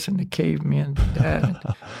did this, and the cavemen did that.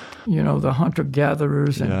 And, the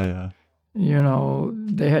hunter-gatherers, and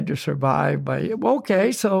they had to survive by.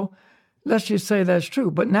 Okay, so let's just say that's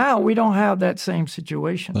true. But now we don't have that same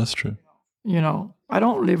situation. That's true. I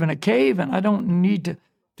don't live in a cave, and I don't need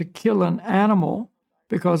to kill an animal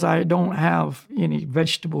because I don't have any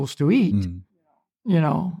vegetables to eat.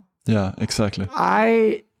 Yeah, exactly.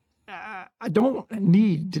 I don't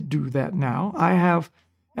need to do that now. I have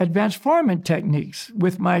advanced farming techniques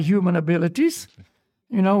with my human abilities.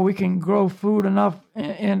 We can grow food enough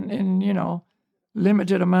in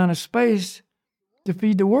limited amount of space to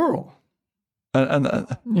feed the world. And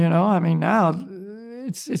now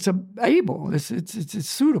it's able. It's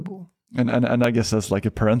suitable. And I guess that's like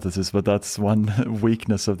a parenthesis, but that's one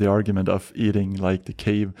weakness of the argument of eating like the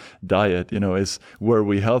cave diet, is were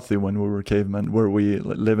we healthy when we were cavemen? Were we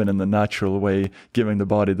living in the natural way, giving the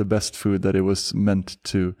body the best food that it was meant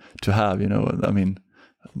to have,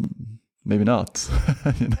 maybe not,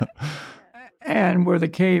 And were the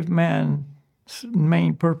caveman's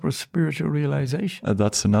main purpose spiritual realization? I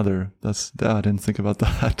didn't think about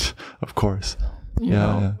that, of course.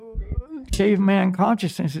 Caveman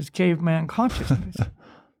consciousness is caveman consciousness.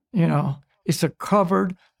 It's a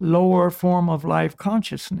covered lower form of life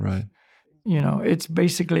consciousness. Right. It's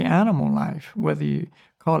basically animal life, whether you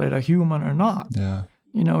call it a human or not. Yeah.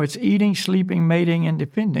 It's eating, sleeping, mating, and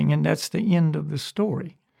defending, and that's the end of the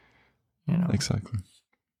story. Exactly.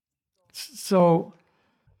 So,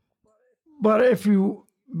 but if you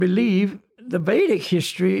believe the Vedic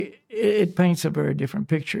history, it paints a very different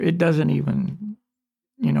picture. It doesn't even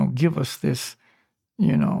give us this,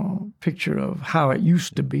 picture of how it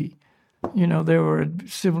used to be. There were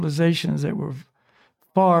civilizations that were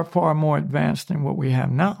far, far more advanced than what we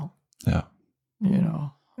have now. Yeah.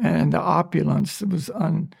 And the opulence was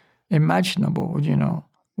unimaginable,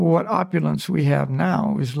 What opulence we have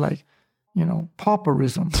now is like,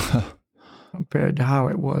 pauperism compared to how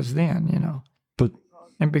it was then,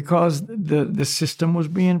 And because the system was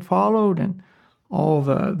being followed and all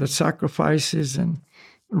the sacrifices and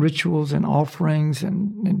rituals and offerings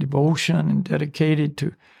and devotion and dedicated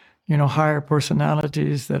to, higher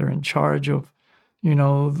personalities that are in charge of,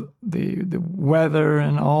 the weather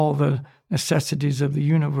and all the necessities of the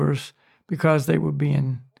universe, because they were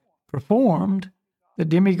being performed, the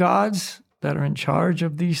demigods that are in charge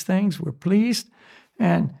of these things were pleased,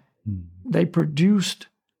 and they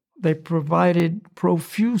provided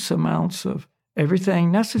profuse amounts of everything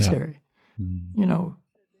necessary. Yeah.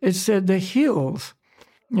 It said the hills,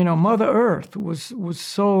 Mother Earth was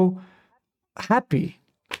so happy,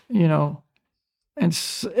 and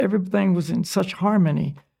everything was in such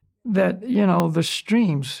harmony that, the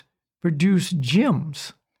streams produced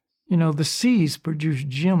gems, the seas produced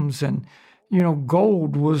gems, and,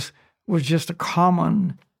 gold was just a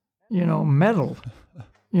common, metal.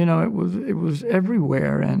 It was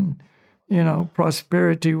everywhere, and,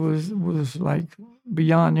 prosperity was like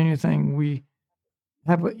beyond anything we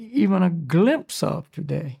have even a glimpse of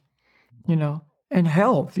today, and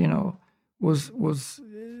health, was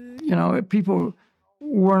people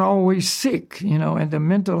weren't always sick, and the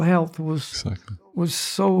mental health was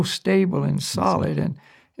so stable and solid, and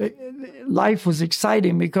life was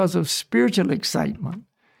exciting because of spiritual excitement,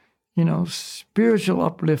 spiritual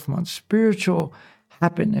upliftment, spiritual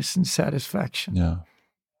happiness and satisfaction. Yeah.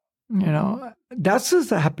 That's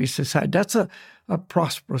a happy society. That's a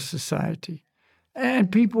prosperous society.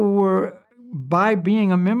 And people were, by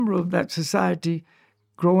being a member of that society,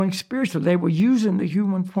 growing spiritually. They were using the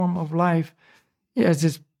human form of life as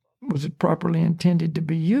this was it properly intended to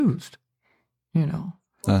be used, you know.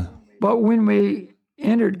 But when we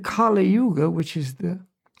entered Kali Yuga, which is the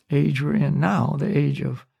age we're in now, the age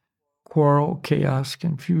of quarrel, chaos,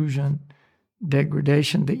 confusion,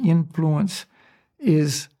 degradation, the influence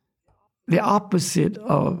is the opposite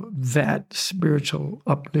of that spiritual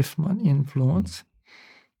upliftment influence.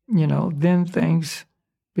 You know, then things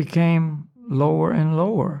became lower and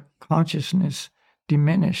lower. Consciousness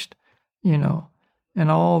diminished, you know,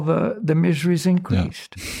 and all the miseries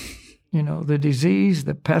increased. Yeah. You know, the disease,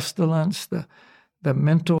 the pestilence, the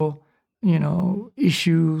mental, you know,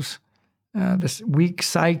 issues, the weak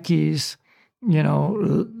psyches, you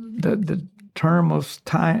know, the term of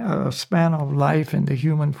time, span of life in the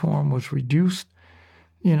human form was reduced,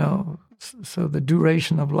 you know, so the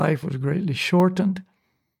duration of life was greatly shortened,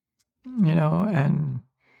 you know, and,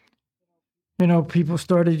 you know, people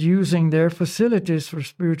started using their facilities for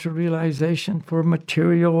spiritual realization for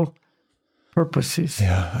material purposes.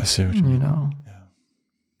 Yeah, I see what you mean. You know. Yeah.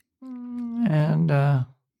 And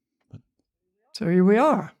so here we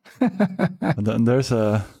are. And there's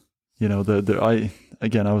a, you know, I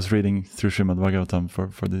was reading through Srimad Bhagavatam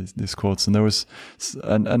for these quotes, and there was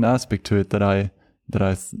an aspect to it that I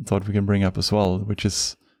thought we can bring up as well, which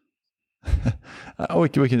is we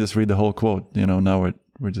can just read the whole quote. You know, now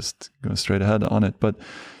we're just going straight ahead on it, but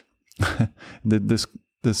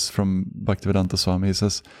this from Bhaktivedanta Swami. He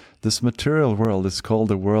says, "This material world is called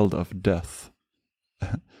the world of death.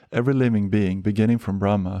 Every living being, beginning from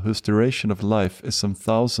Brahma, whose duration of life is some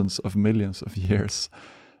thousands of millions of years,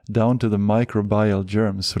 down to the microbial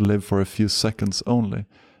germs who live for a few seconds only,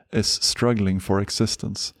 is struggling for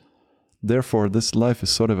existence. Therefore, this life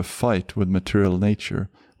is sort of a fight with material nature,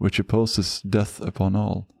 which opposes death upon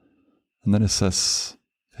all." And then it says,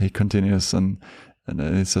 he continues, and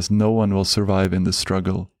it says, "No one will survive in the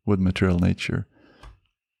struggle with material nature."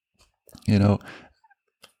 You know,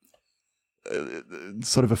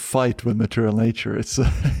 sort of a fight with material nature. It's,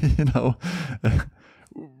 you know,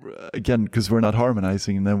 again, because we're not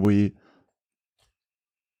harmonizing, and then we...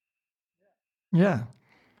 Yeah.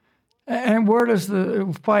 And where does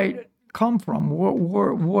the fight come from?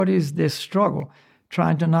 What is this struggle?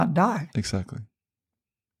 Trying to not die. Exactly.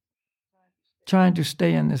 Trying to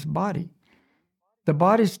stay in this body. The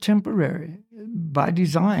body is temporary. By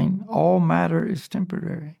design, all matter is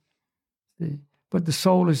temporary. See? But the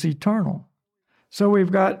soul is eternal. So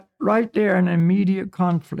we've got right there an immediate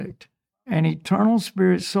conflict. An eternal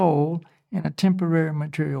spirit soul in a temporary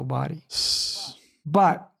material body.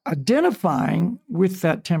 But identifying with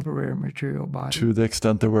that temporary material body. To the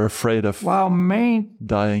extent that we're afraid of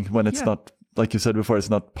dying when it's not, like you said before, it's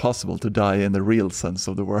not possible to die in the real sense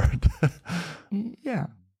of the word. Yeah.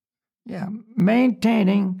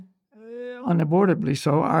 Maintaining, unavoidably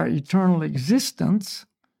so, our eternal existence,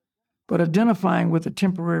 but identifying with a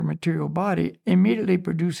temporary material body immediately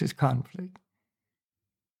produces conflict.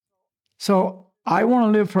 So I want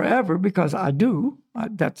to live forever because I do.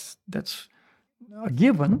 That's a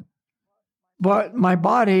given. But my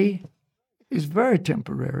body is very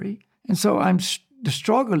temporary. And so the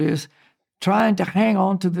struggle is trying to hang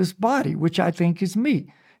on to this body, which I think is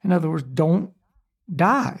me. In other words, don't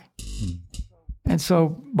die. And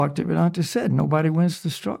so Bhaktivedanta said, nobody wins the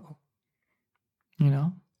struggle. You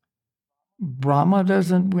know? Brahma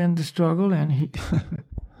doesn't win the struggle, and he,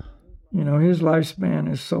 you know, his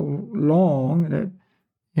lifespan is so long that,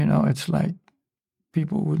 you know, it's like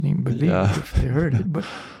people wouldn't even believe it if they heard it. But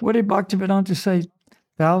what did Bhaktivedanta say?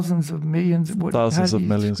 Thousands of millions? Thousands of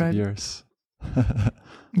millions of years.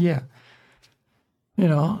 Yeah. You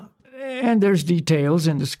know, and there's details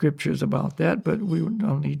in the scriptures about that, but we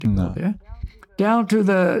don't need to go there. Down to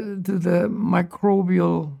the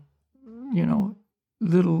microbial, you know,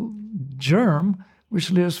 little germ, which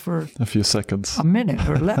lives for a few seconds, a minute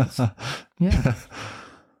or less. Yeah.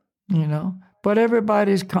 You know, but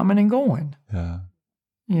everybody's coming and going. Yeah.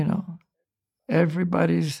 You know,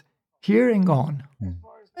 everybody's here and gone.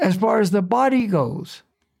 As far as the body goes,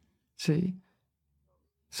 see.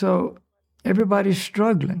 So everybody's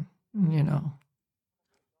struggling, you know.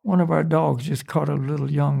 One of our dogs just caught a little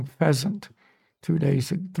young pheasant 3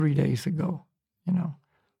 days ago, you know,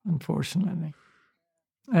 unfortunately.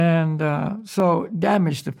 And so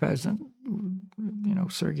damaged the pheasant. You know,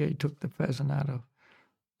 Sergei took the pheasant out of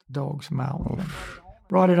the dog's mouth and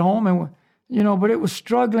brought it home. And, you know, but it was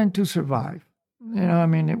struggling to survive. You know, I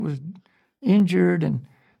mean, it was injured and,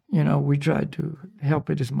 you know, we tried to help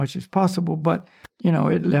it as much as possible, but, you know,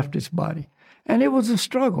 it left its body. And it was a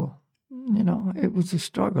struggle. You know, it was a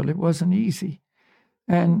struggle. It wasn't easy.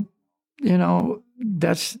 And, you know,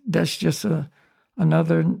 that's just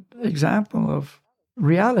another example of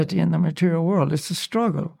reality in the material world. It's a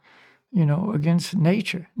struggle, against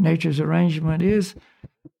nature. Nature's arrangement is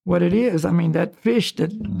what it is. I mean, that fish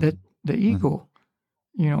that the eagle,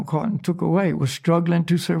 caught and took away was struggling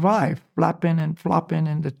to survive, flapping and flopping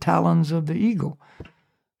in the talons of the eagle,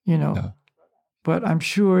 Yeah. But I'm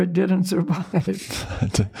sure it didn't survive,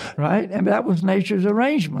 right? And that was nature's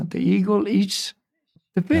arrangement. The eagle eats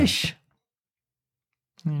the fish,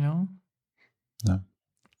 Yeah.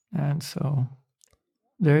 And so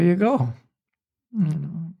there you go.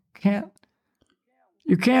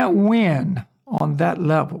 You can't win on that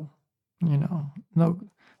level. No,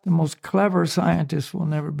 the most clever scientists will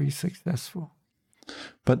never be successful.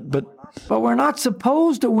 But we're not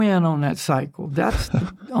supposed to win on that cycle. That's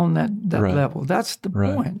on that Right. level. That's the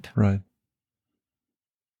point. Right.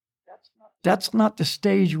 That's not the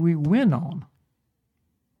stage we win on.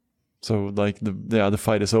 So like the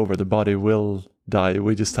fight is over. The body will die.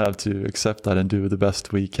 We just have to accept that and do the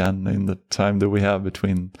best we can in the time that we have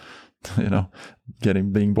between,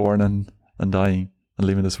 being born and dying and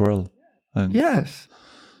leaving this world. And Yes.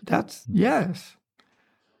 Yes.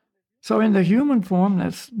 So in the human form,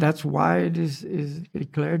 that's why it is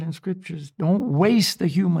declared in scriptures, don't waste the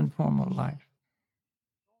human form of life.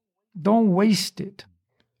 Don't waste it,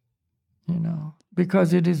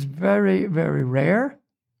 because it is very, very rare.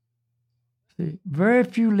 See, very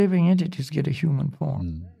few living entities get a human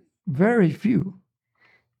form. Very few.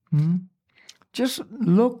 Just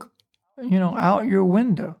look, out your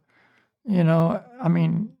window. I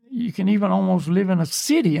mean, you can even almost live in a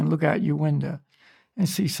city and look out your window and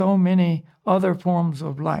see so many other forms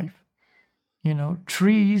of life,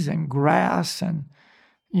 trees and grass and,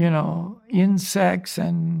 insects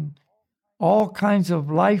and all kinds of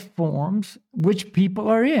life forms, which people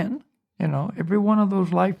are in. Every one of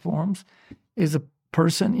those life forms is a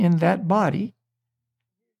person in that body.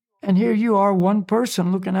 And here you are, one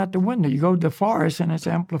person looking out the window. You go to the forest and it's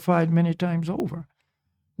amplified many times over.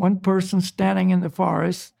 One person standing in the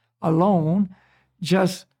forest alone,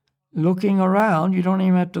 just looking around. You don't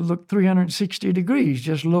even have to look 360 degrees.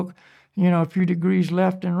 Just look, a few degrees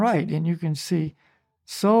left and right, and you can see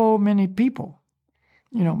so many people.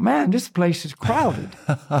 Man, this place is crowded.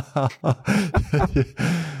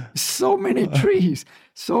 So many trees,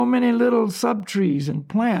 so many little sub-trees and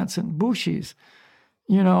plants and bushes,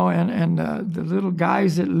 and the little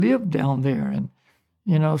guys that live down there, and,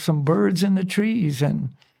 some birds in the trees and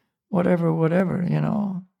whatever,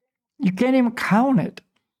 You can't even count it.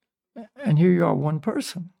 And here you are, one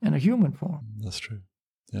person in a human form. That's true.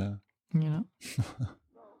 Yeah.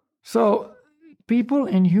 So people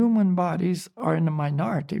in human bodies are in the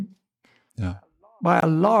minority. Yeah. By a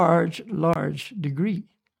large, large degree.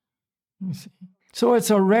 You see. So it's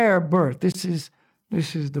a rare birth. This is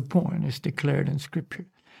the point. It's declared in Scripture.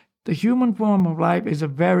 The human form of life is a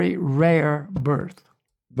very rare birth.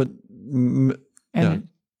 But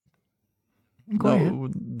Go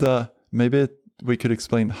ahead. Maybe we could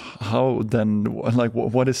explain how then, like,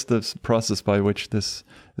 what is the process by which this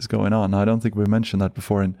is going on? I don't think we mentioned that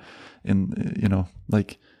before.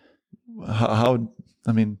 Like how.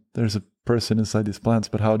 I mean, there's a person inside these plants,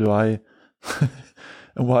 but how do I?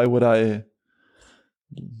 Why would I?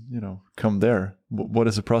 Come there. What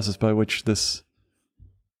is the process by which this?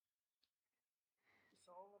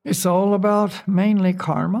 It's all about mainly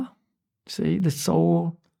karma. See, the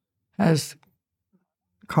soul has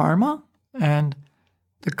karma, and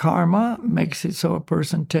the karma makes it so a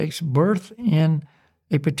person takes birth in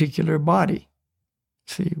a particular body.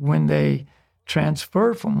 See, when they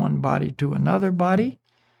transfer from one body to another body,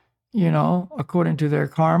 according to their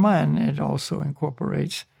karma, and it also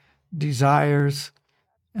incorporates desires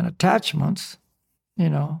and attachments,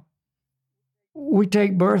 we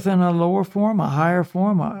take birth in a lower form, a higher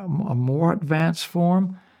form, a more advanced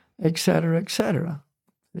form, etc., etc.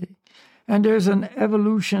 And there's an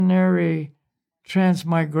evolutionary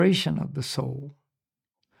transmigration of the soul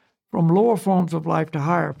from lower forms of life to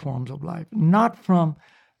higher forms of life, not from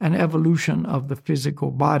an evolution of the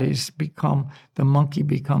physical bodies, the monkey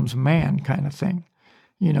becomes man kind of thing.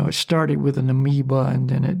 It started with an amoeba and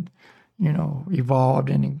then it, evolved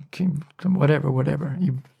and it came to whatever,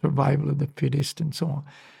 survival of the fittest and so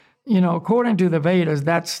on. According to the Vedas,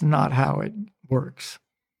 that's not how it works,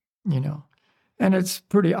 And it's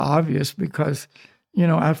pretty obvious because,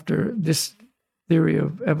 after this theory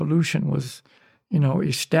of evolution was,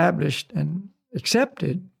 established and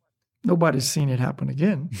accepted, nobody's seen it happen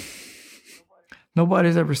again.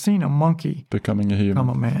 Nobody's ever seen a monkey becoming a human, become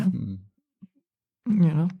a man.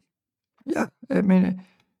 Yeah. I mean,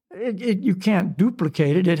 you can't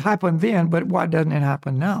duplicate it. It happened then, but why doesn't it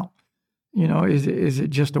happen now? Is it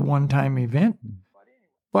just a one-time event?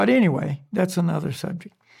 But anyway, that's another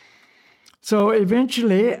subject. So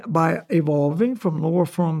eventually, by evolving from lower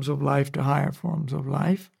forms of life to higher forms of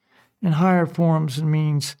life, and higher forms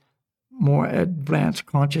means more advanced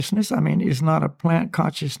consciousness. I mean, it's not a plant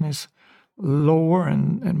consciousness lower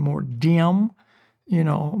and more dim,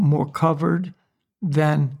 more covered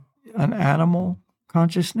than an animal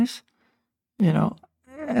consciousness,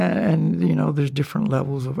 and there's different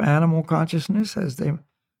levels of animal consciousness as the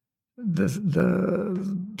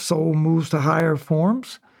soul moves to higher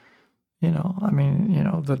forms.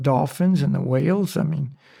 The dolphins and the whales,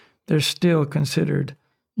 they're still considered,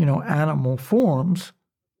 animal forms,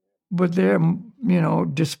 but they're,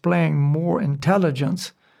 displaying more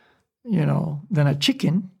intelligence, than a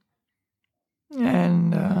chicken,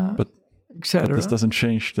 and but etc. This doesn't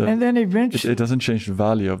change and then eventually it doesn't change the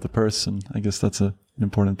value of the person. I guess that's an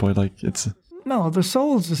important point. Like no, the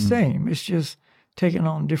soul's the same. It's just taking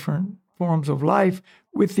on different forms of life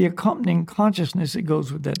with the accompanying consciousness that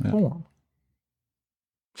goes with that form.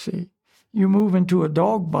 See, you move into a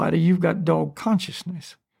dog body, you've got dog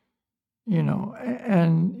consciousness,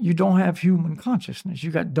 and you don't have human consciousness.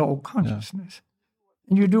 You got dog consciousness.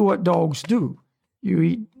 And you do what dogs do. You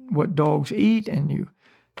eat what dogs eat, and you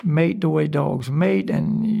mate the way dogs mate,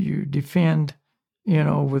 and you defend,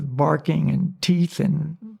 with barking and teeth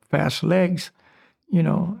and fast legs,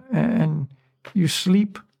 and you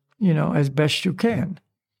sleep, as best you can,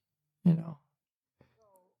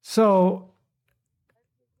 So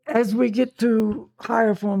as we get to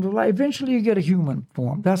higher forms of life, eventually you get a human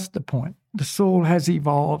form. That's the point. The soul has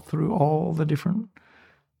evolved through all the different,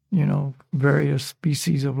 various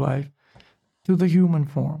species of life to the human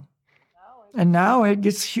form. And now it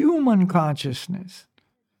gets human consciousness,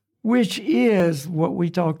 which is what we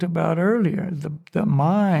talked about earlier, the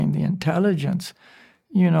mind, the intelligence,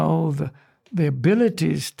 the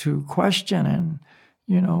abilities to question and,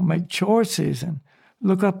 make choices and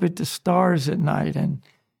look up at the stars at night and,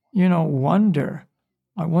 wonder.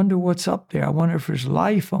 I wonder what's up there. I wonder if there's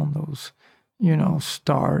life on those,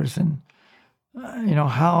 stars and,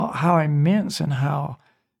 how immense and how,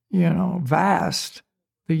 vast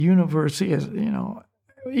the universe is,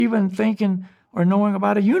 even thinking or knowing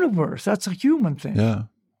about a universe. That's a human thing. Yeah.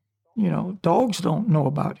 Dogs don't know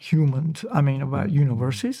about humans, about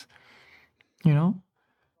universes, and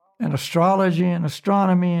astrology and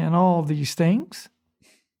astronomy and all these things.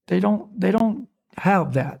 They don't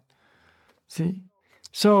have that. See?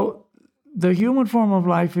 So the human form of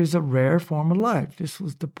life is a rare form of life. This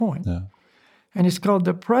was the point. Yeah. And it's called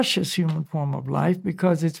the precious human form of life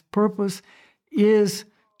because its purpose is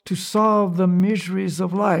to solve the miseries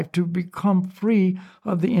of life, to become free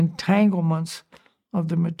of the entanglements of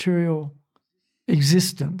the material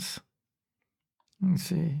existence. You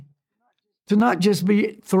see, to not just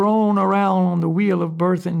be thrown around on the wheel of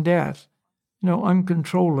birth and death,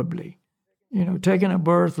 uncontrollably, taking a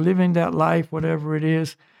birth, living that life, whatever it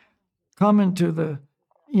is, coming to the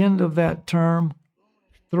end of that term,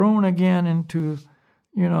 thrown again into,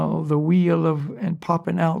 the wheel and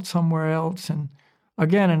popping out somewhere else and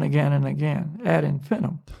again and again and again ad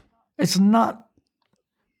infinitum. It's not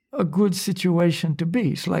a good situation to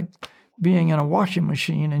be. It's like being in a washing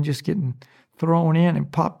machine and just getting thrown in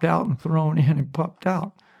and popped out and thrown in and popped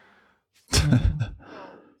out.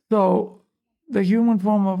 So the human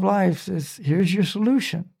form of life is, here's your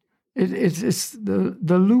solution. It's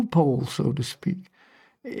the loophole, so to speak.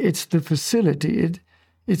 It's the facility.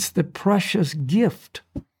 It's the precious gift,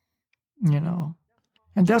 And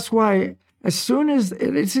that's why as soon as,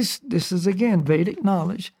 this is again Vedic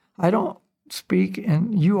knowledge. I don't speak,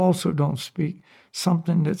 and you also don't speak,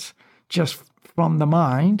 something that's just from the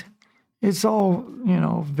mind. It's all,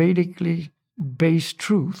 Vedically based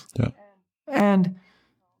truth. Yeah. And,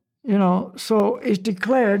 so it's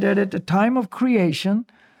declared that at the time of creation,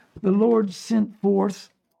 the Lord sent forth,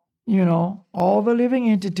 all the living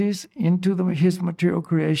entities into his material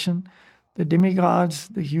creation, the demigods,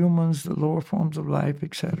 the humans, the lower forms of life,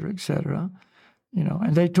 et cetera,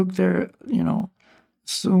 and they took their,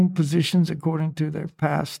 assumed positions according to their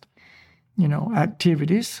past,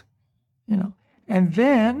 activities, and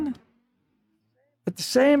then at the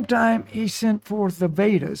same time, he sent forth the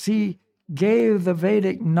Vedas. He gave the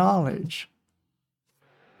Vedic knowledge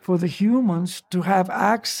for the humans to have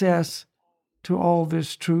access to all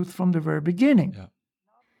this truth from the very beginning. Yeah.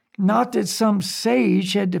 Not that some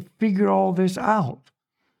sage had to figure all this out,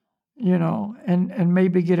 and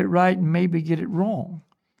maybe get it right and maybe get it wrong.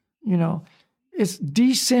 It's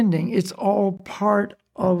descending. It's all part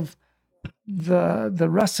of the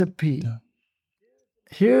recipe. Yeah.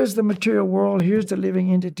 Here's the material world, here's the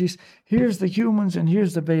living entities, here's the humans, and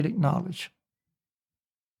here's the Vedic knowledge.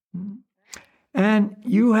 And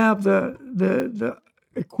you have the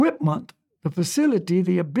equipment, the facility,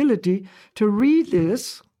 the ability to read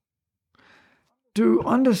this, to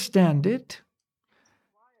understand it,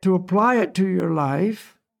 to apply it to your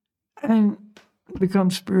life, and become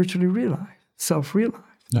spiritually realized, self-realized.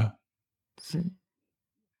 Yeah. See?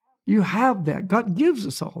 You have that. God gives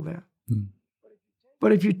us all that.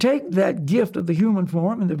 But if you take that gift of the human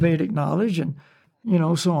form and the Vedic knowledge and,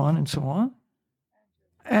 so on and so on,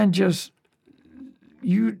 and just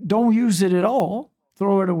you don't use it at all,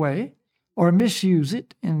 throw it away, or misuse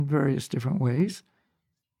it in various different ways,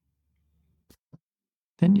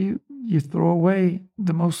 then you throw away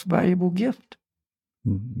the most valuable gift.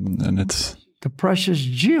 And it's the precious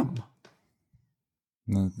gem.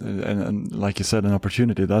 And like you said, an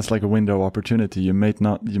opportunity. That's like a window of opportunity. You may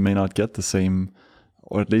not get the same,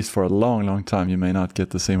 or at least for a long, long time, you may not get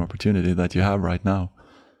the same opportunity that you have right now.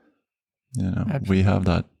 Absolutely. We have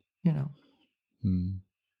that.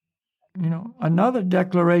 Another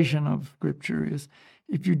declaration of Scripture is,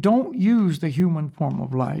 if you don't use the human form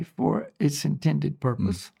of life for its intended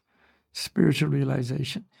purpose, spiritual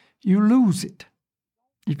realization, you lose it.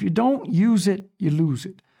 If you don't use it, you lose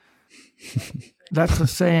it. That's a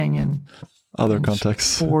saying in other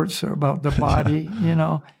contexts. Sports or about the body.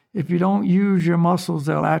 If you don't use your muscles,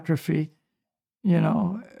 they'll atrophy. You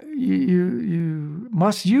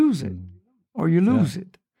must use it, or you lose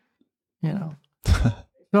it.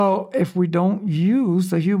 So if we don't use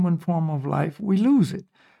the human form of life, we lose it.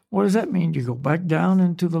 What does that mean? You go back down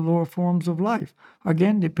into the lower forms of life.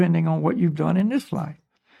 Again, depending on what you've done in this life.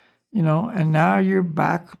 And now you're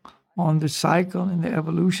back on the cycle and the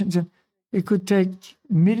evolutions. And it could take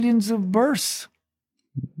millions of births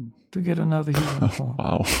to get another human form.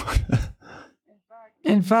 Wow.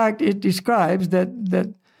 In fact, it describes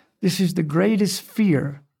that this is the greatest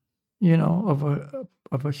fear,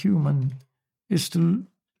 of a human, is to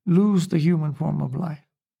lose the human form of life.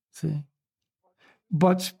 See?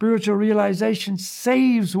 But spiritual realization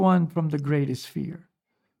saves one from the greatest fear.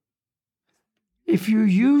 If you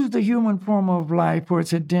use the human form of life for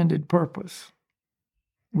its intended purpose,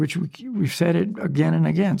 which we've said it again and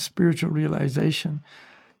again, spiritual realization,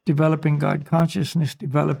 developing God consciousness,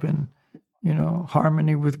 developing,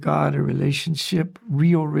 harmony with God, a relationship,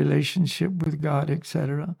 real relationship with God,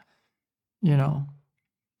 etc.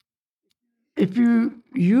 If you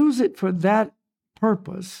use it for that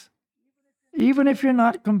purpose, even if you're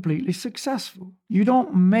not completely successful, you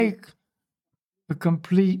don't make a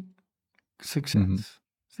complete success.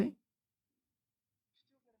 See?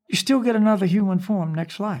 You still get another human form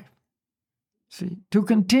next life. See? To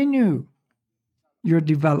continue your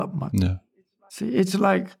development. Yeah. See, it's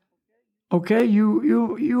like, okay,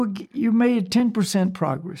 you made 10%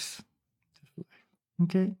 progress.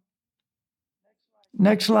 Okay?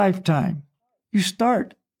 Next lifetime, you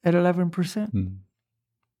start at 11%.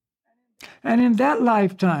 And in that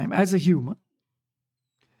lifetime, as a human,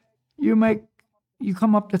 you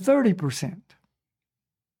come up to 30%.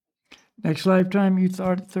 Next lifetime, you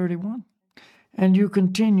start at 31. And you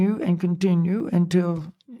continue and continue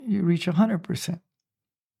until you reach 100%.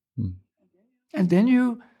 And then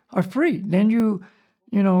you are free. Then you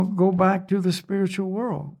go back to the spiritual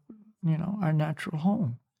world, our natural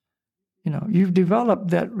home. You've developed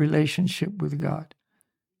that relationship with God.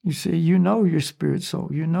 You see, your spirit soul.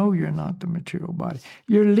 You're not the material body.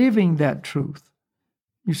 You're living that truth,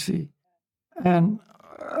 you see. And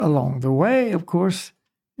along the way, of course,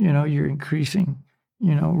 you're increasing,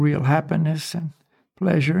 real happiness and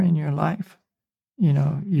pleasure in your life.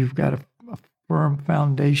 You've got a firm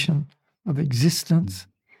foundation of existence.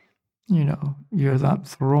 You're not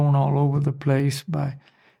thrown all over the place by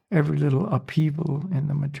every little upheaval in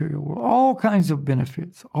the material world. All kinds of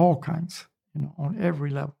benefits, all kinds, on every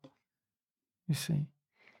level, you see.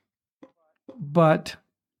 But,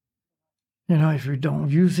 if you don't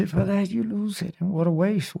use it for that, you lose it. And what a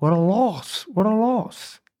waste, what a loss, what a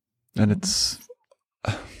loss. And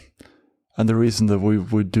and the reason that we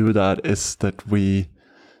would do that is that why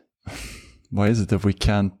is it that we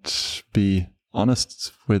can't be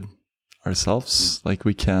honest with ourselves? Like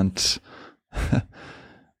we can't,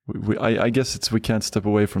 I guess we can't step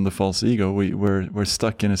away from the false ego. We're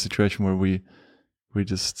stuck in a situation where we're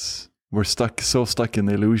stuck in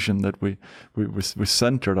the illusion that we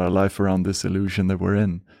centered our life around this illusion that we're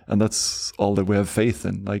in, and that's all that we have faith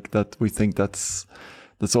in. Like that, we think that's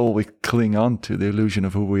all we cling on to, the illusion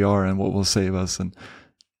of who we are and what will save us, and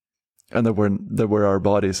that we're our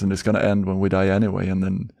bodies, and it's going to end when we die anyway. And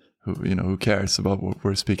then who cares about what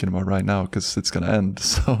we're speaking about right now, because it's going to end.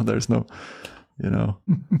 So there's no,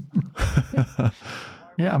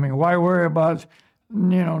 Yeah, I mean, why worry about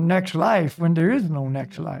next life when there is no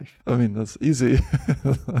next life. I mean, that's easy.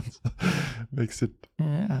 Makes it.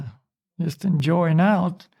 Yeah. Just enjoy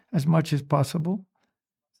now as much as possible.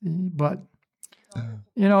 But,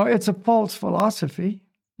 it's a false philosophy,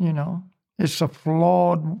 It's a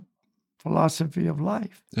flawed philosophy of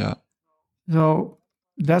life. Yeah. So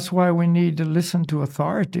that's why we need to listen to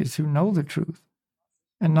authorities who know the truth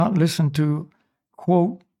and not listen to,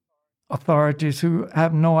 quote, authorities who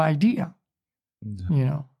have no idea,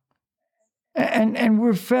 And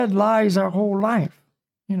we're fed lies our whole life,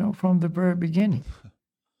 from the very beginning.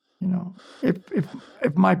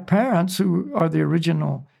 If my parents, who are the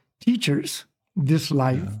original teachers this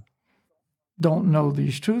life, don't know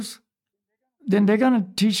these truths, then they're going to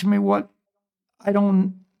teach me what I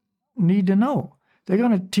don't need to know. They're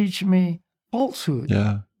going to teach me falsehood.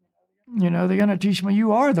 Yeah. They're going to teach me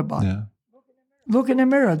you are the body. Yeah. Look in the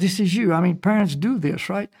mirror. This is you. I mean, parents do this,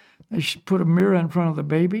 right? They should put a mirror in front of the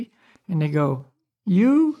baby, and they go,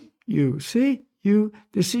 you, see, you,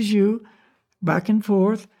 this is you, back and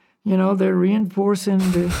forth. They're reinforcing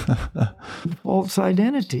the false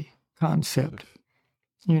identity concept,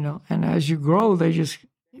 And as you grow, they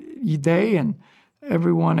and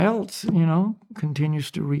everyone else,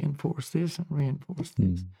 continues to reinforce this and reinforce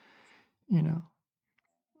this,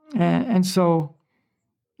 And so,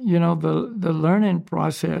 the learning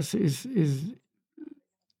process is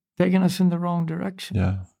taking us in the wrong direction.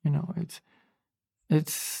 Yeah.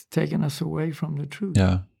 It's taking us away from the truth.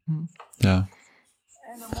 Yeah. Yeah.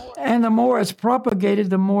 And the more it's propagated,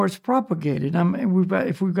 the more it's propagated. I mean,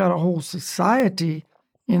 if we've got a whole society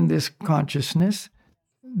in this consciousness,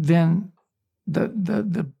 then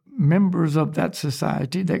the members of that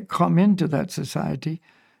society that come into that society,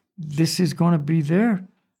 this is going to be their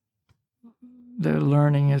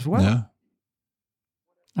learning as well. Yeah.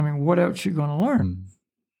 I mean, what else are you going to learn?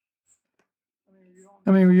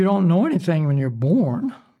 I mean, you don't know anything when you're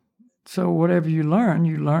born. So whatever you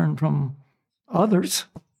learn from others,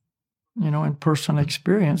 in personal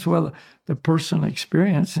experience. Well, the personal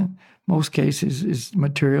experience in most cases is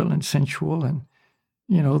material and sensual, and,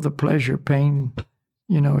 the pleasure, pain,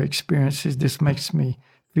 experiences. This makes me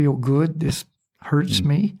feel good. This hurts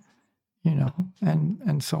me,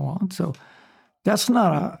 and so on. So that's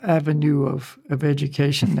not an avenue of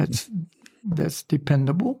education that's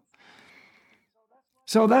dependable.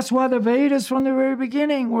 So that's why the Vedas from the very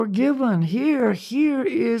beginning were given. Here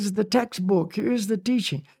is the textbook, here's the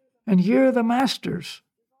teaching, and here are the masters.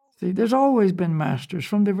 See, there's always been masters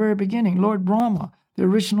from the very beginning. Lord Brahma, the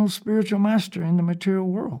original spiritual master in the material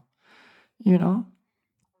world.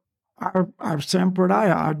 Our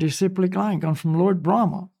sampradaya, our disciplic line comes from Lord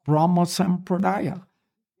Brahma, Brahma Sampradaya.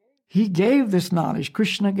 He gave this knowledge.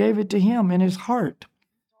 Krishna gave it to him in his heart.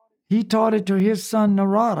 He taught it to his son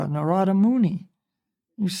Narada Muni.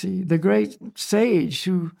 You see, the great sage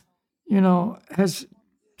who, has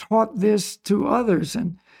taught this to others.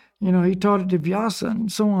 And, he taught it to Vyasa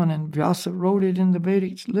and so on. And Vyasa wrote it in the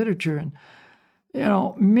Vedic literature. And,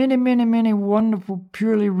 many, many, many wonderful,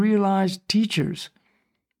 purely realized teachers,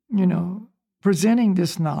 presenting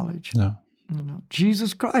this knowledge. Yeah.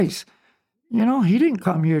 Jesus Christ, he didn't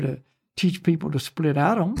come here to teach people to split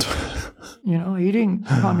atoms. He didn't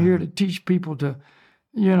come here to teach people to,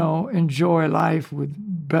 enjoy life with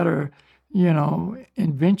better,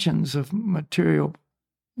 inventions of material,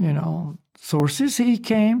 sources. He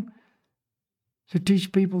came to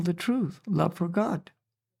teach people the truth, love for God.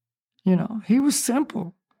 He was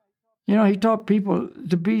simple. He taught people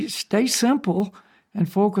to stay simple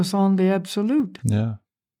and focus on the absolute. Yeah.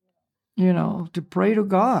 To pray to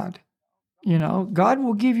God. God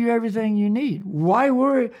will give you everything you need. Why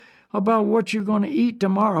worry about what you're going to eat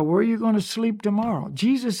tomorrow, where you're going to sleep tomorrow?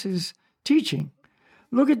 Jesus is teaching.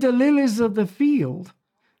 Look at the lilies of the field.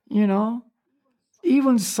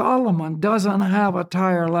 Even Solomon doesn't have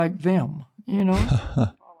attire like them.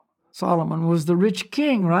 Solomon was the rich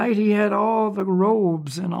king, right? He had all the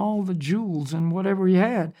robes and all the jewels and whatever he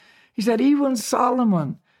had. He said, even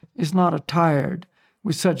Solomon is not attired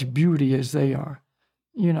with such beauty as they are,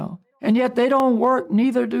 And yet they don't work,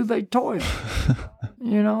 neither do they toil,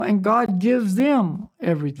 and God gives them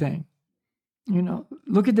everything.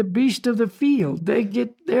 Look at the beast of the field. They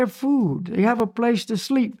get their food. They have a place to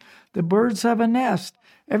sleep. The birds have a nest.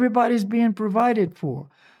 Everybody's being provided for.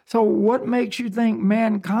 So what makes you think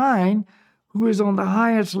mankind, who is on the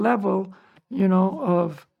highest level,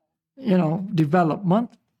 of, development,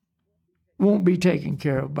 won't be taken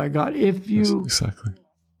care of by God if you... Exactly.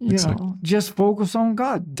 Just focus on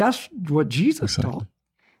God. That's what Jesus taught.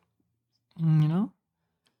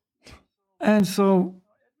 And so,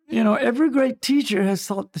 every great teacher has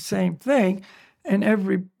taught the same thing. And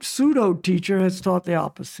every pseudo teacher has taught the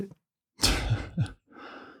opposite.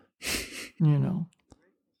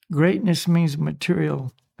 Greatness means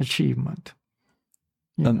material achievement.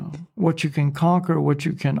 What you can conquer, what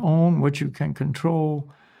you can own, what you can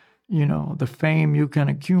control, the fame you can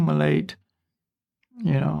accumulate,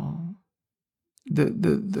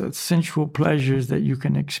 the sensual pleasures that you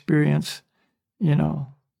can experience,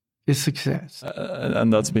 is success.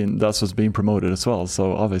 And that's what's being promoted as well.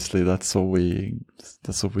 So obviously that's what we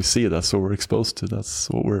see, that's what we're exposed to, that's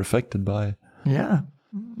what we're affected by. Yeah.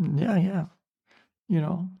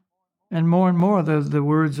 And more the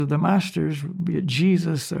words of the masters, be it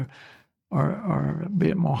Jesus or be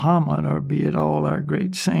it Muhammad, or be it all our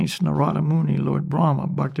great saints, Narada Muni, Lord Brahma,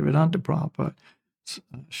 Bhaktivedanta Prabhupada,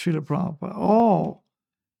 Srila Prabhupada, all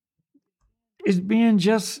is being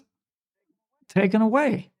just taken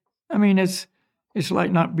away. I mean, it's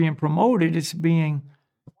like not being promoted, it's being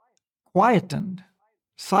quietened,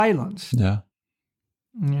 silenced. Yeah.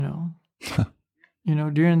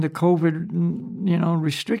 During the COVID,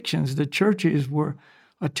 restrictions, the churches were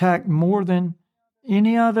attacked more than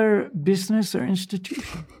any other business or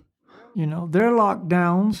institution. Their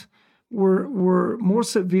lockdowns were more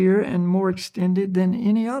severe and more extended than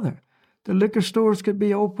any other. The liquor stores could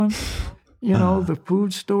be open, the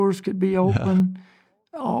food stores could be open. Yeah.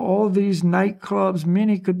 All these nightclubs,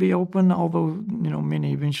 many could be open, although,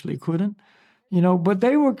 many eventually couldn't, but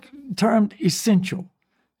they were termed essential.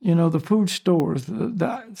 The food stores,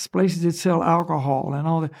 the places that sell alcohol and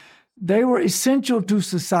all that, they were essential to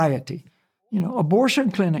society.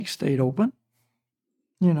 Abortion clinics stayed open.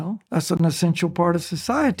 That's an essential part of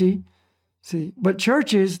society. See, but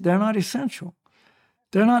churches, they're not essential.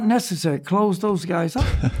 They're not necessary. Close those guys up.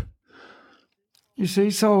 You see,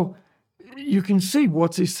 so you can see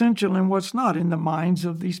what's essential and what's not in the minds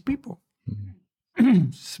of these people. Mm-hmm.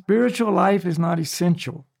 Spiritual life is not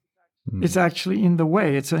essential. Mm-hmm. It's actually in the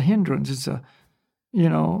way. It's a hindrance. It's an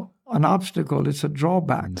obstacle. It's a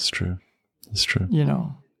drawback. It's true. It's true.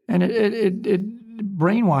 And it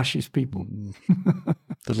brainwashes people.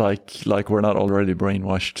 like we're not already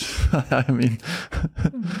brainwashed. I mean,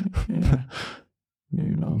 yeah.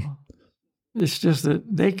 It's just that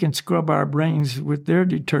they can scrub our brains with their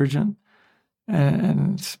detergent,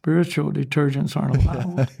 and spiritual detergents aren't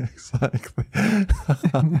allowed. Yeah, exactly.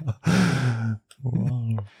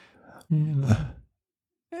 Wow.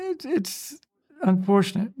 It's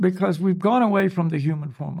unfortunate because we've gone away from the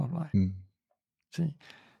human form of life. Mm. See,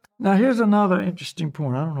 now here's another interesting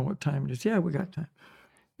point. I don't know what time it is. Yeah, we got time.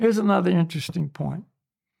 Here's another interesting point.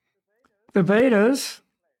 The Vedas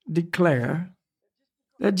declare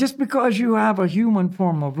that just because you have a human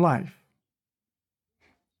form of life,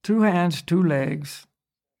 2 hands, 2 legs,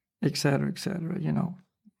 etc.,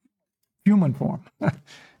 human form,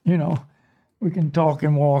 we can talk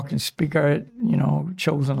and walk and speak our,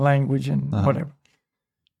 chosen language and whatever,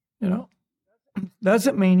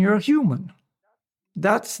 doesn't mean you're a human.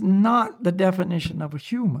 That's not the definition of a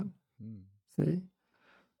human. See?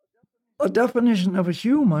 A definition of a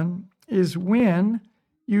human is when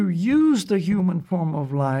you use the human form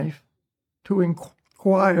of life to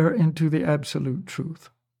inquire into the absolute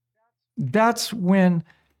truth. That's when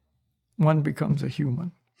one becomes a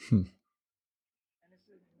human.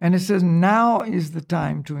 And it says, now is the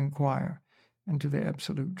time to inquire into the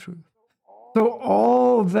absolute truth. So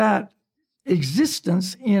all that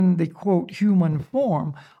existence in the, quote, human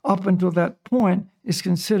form up until that point is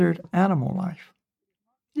considered animal life.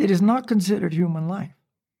 It is not considered human life.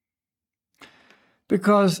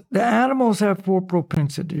 Because the animals have 4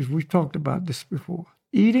 propensities. We've talked about this before.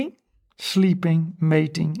 Eating, sleeping,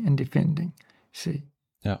 mating, and defending. See?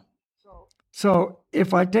 Yeah. So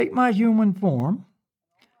if I take my human form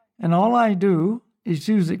and all I do is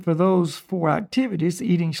use it for those 4 activities,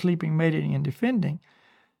 eating, sleeping, mating, and defending,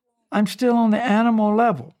 I'm still on the animal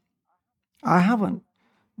level. I haven't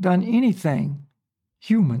done anything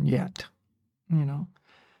human yet,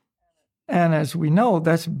 And as we know,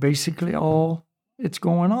 that's basically all it's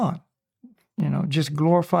going on. Just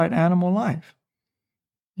glorified animal life.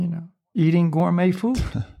 Eating gourmet food.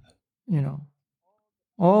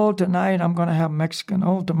 Oh, tonight I'm going to have Mexican.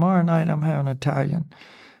 Oh, tomorrow night I'm having Italian.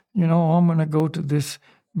 I'm going to go to this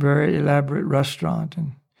very elaborate restaurant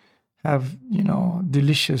and have,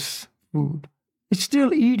 delicious food. It's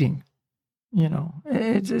still eating,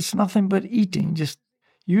 It's nothing but eating, just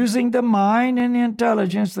using the mind and the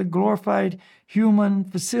intelligence, the glorified human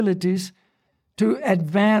facilities to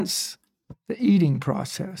advance the eating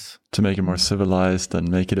process. To make it more civilized and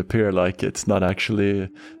make it appear like it's not actually,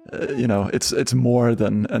 it's more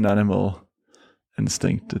than an animal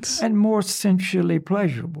instinct. And more sensually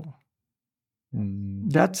pleasurable.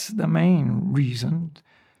 That's the main reason.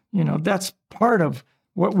 That's part of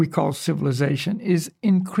what we call civilization, is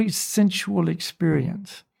increased sensual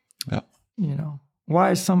experience. Yeah.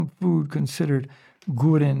 Why is some food considered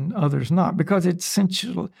good and others not? Because it's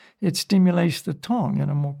sensual. It stimulates the tongue in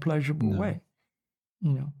a more pleasurable way.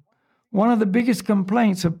 One of the biggest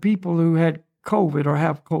complaints of people who had COVID or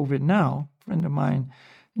have COVID now, a friend of mine,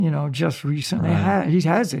 just recently, he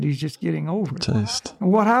has it. He's just getting over it. Taste.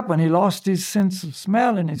 And what happened? He lost his sense of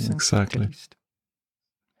smell and his sense of taste.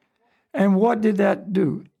 And what did that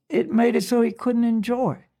do? It made it so he couldn't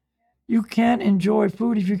enjoy. You can't enjoy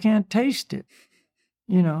food if you can't taste it.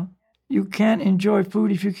 You can't enjoy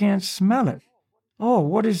food if you can't smell it. Oh,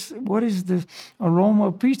 what is the aroma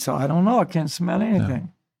of pizza? I don't know. I can't smell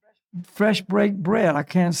anything. Yeah. Fresh baked bread, I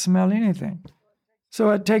can't smell anything. So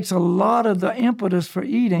it takes a lot of the impetus for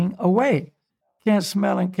eating away. Can't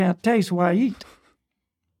smell and can't taste, why eat?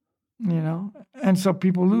 And so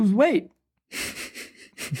people lose weight.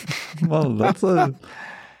 Well, that's not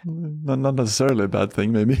necessarily a bad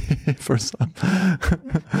thing, maybe, for some.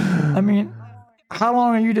 I mean, how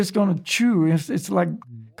long are you just going to chew? It's like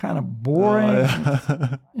kind of boring.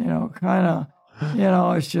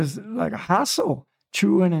 It's just like a hassle.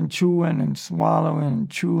 Chewing and swallowing and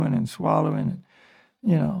chewing and swallowing.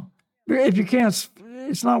 If you can't,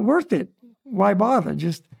 it's not worth it. Why bother?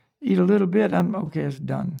 Just eat a little bit. Okay, it's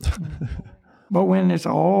done. But when it's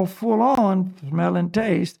all full on, smell and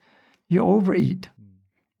taste, you overeat.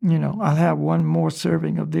 I'll have one more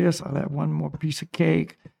serving of this. I'll have one more piece of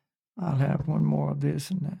cake. I'll have one more of this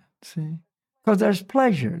and that. See? Because there's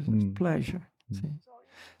pleasure. There's pleasure. See?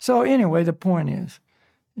 So anyway, the point is,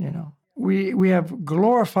 we have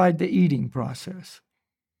glorified the eating process.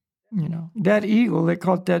 That eagle that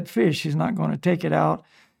caught that fish is not going to take it out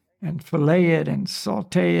and fillet it and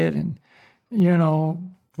saute it and,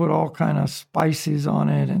 put all kind of spices on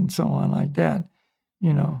it and so on like that.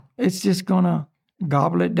 It's just going to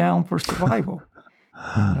gobble it down for survival.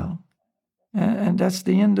 And that's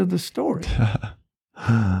the end of the story.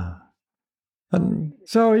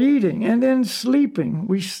 So eating and then sleeping.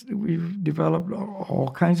 We've developed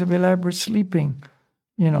all kinds of elaborate sleeping,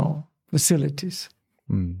 facilities.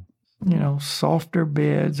 Softer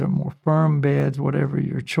beds or more firm beds, whatever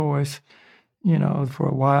your choice. For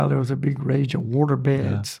a while there was a big rage of water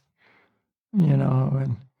beds,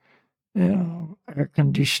 and air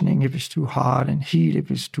conditioning if it's too hot and heat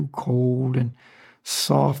if it's too cold, and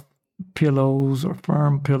soft pillows or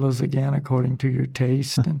firm pillows, again, according to your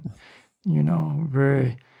taste, and,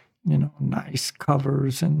 very, nice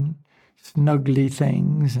covers and snuggly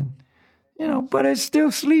things, and, but it's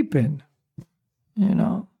still sleeping,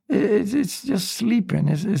 It's just sleeping.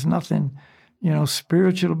 It's nothing,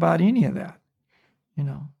 spiritual about any of that.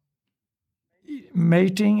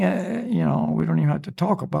 Mating, we don't even have to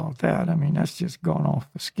talk about that. I mean, that's just gone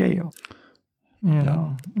off the scale, in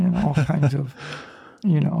all kinds of,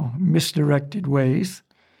 misdirected ways.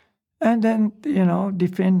 And then,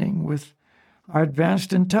 defending with our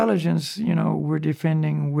advanced intelligence, we're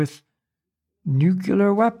defending with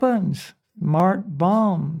nuclear weapons, smart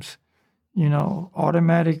bombs,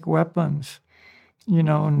 automatic weapons.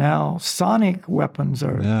 Now sonic weapons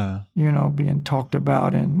are, being talked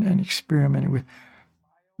about and experimented with.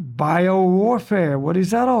 Biowarfare, what is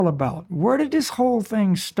that all about? Where did this whole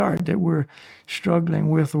thing start that we're struggling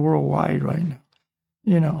with worldwide right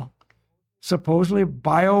now? Supposedly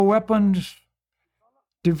bioweapons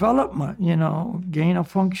development, gain of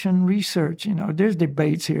function research. There's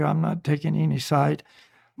debates here. I'm not taking any side.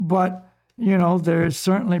 But, there's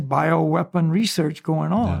certainly bioweapon research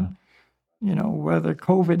going on. Yeah. Whether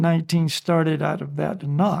COVID-19 started out of that or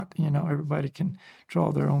not, everybody can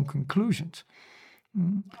draw their own conclusions.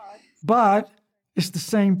 But it's the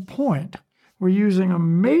same point. We're using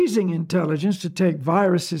amazing intelligence to take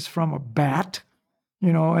viruses from a bat,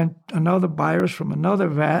 and another virus from another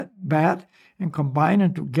bat, and combine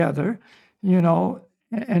them together,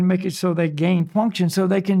 and make it so they gain function so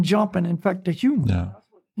they can jump and infect a human. Yeah.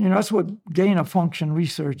 That's what gain of function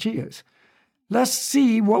research is. Let's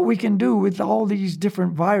see what we can do with all these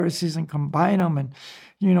different viruses and combine them and,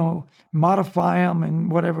 modify them and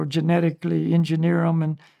whatever, genetically engineer them,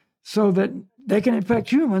 and so that they can infect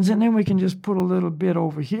humans, and then we can just put a little bit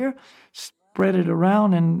over here, spread it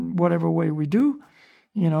around in whatever way we do,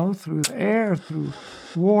 through the air, through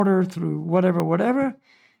water, through whatever,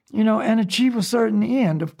 and achieve a certain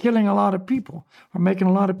end of killing a lot of people or making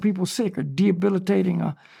a lot of people sick or debilitating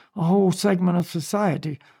a whole segment of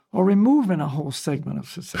society or removing a whole segment of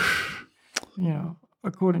society,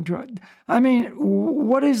 according to...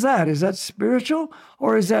 what is that? Is that spiritual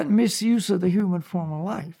or is that misuse of the human form of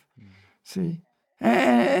life? See?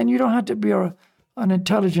 And you don't have to be an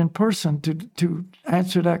intelligent person to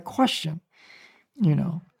answer that question. You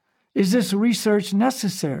know, is this research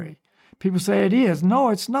necessary? People say it is. No,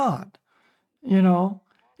 it's not. You know,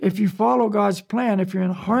 if you follow God's plan, if you're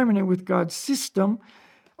in harmony with God's system,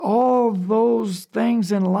 all those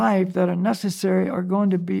things in life that are necessary are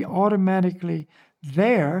going to be automatically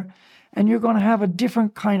there, and you're going to have a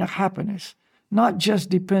different kind of happiness, not just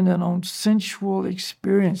dependent on sensual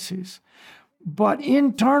experiences, but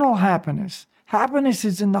internal happiness. Happiness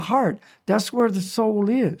is in the heart. That's where the soul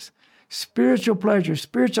is. Spiritual pleasure,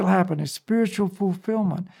 spiritual happiness, spiritual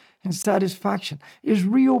fulfillment and satisfaction is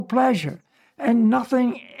real pleasure, and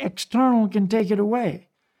nothing external can take it away.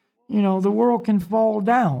 You know, the world can fall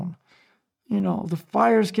down. You know, the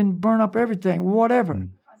fires can burn up everything, whatever.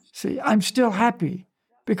 See, I'm still happy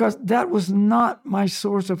because that was not my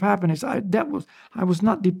source of happiness. I was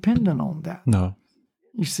not dependent on that. No.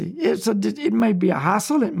 You see, it may be a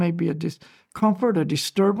hassle, it may be a discomfort, a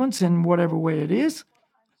disturbance in whatever way it is,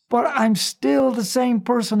 but I'm still the same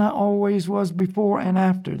person I always was before and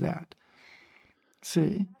after that.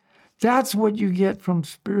 See, that's what you get from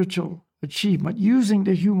spiritual achievement, using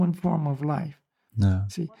the human form of life. No.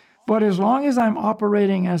 See, but as long as I'm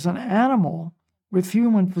operating as an animal with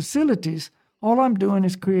human facilities, all I'm doing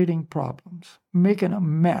is creating problems, making a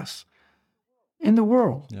mess in the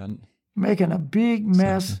world, making a big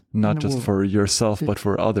mess. Not just for yourself, but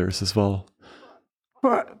for others as well.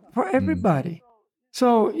 For everybody.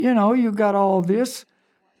 So, you know, you got all this,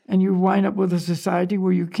 and you wind up with a society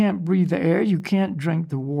where you can't breathe the air, you can't drink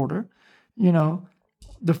the water, you know,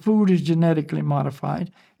 the food is genetically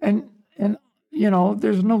modified, and you know,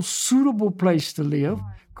 there's no suitable place to live.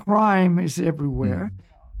 Crime is everywhere.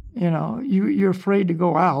 You know, you're afraid to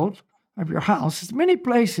go out of your house. There's many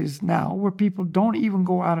places now where people don't even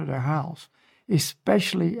go out of their house,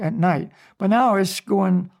 especially at night. But now it's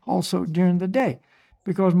going also during the day,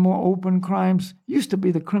 because more open crimes used to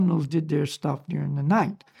be the criminals did their stuff during the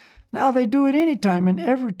night. Now they do it anytime and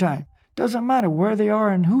every time. Doesn't matter where they are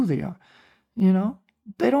and who they are. You know,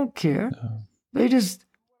 they don't care. No. They just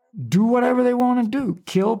do whatever they want to do.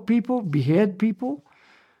 Kill people, behead people.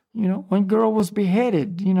 You know, one girl was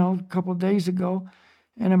beheaded, you know, a couple of days ago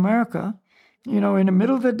in America, you know, in the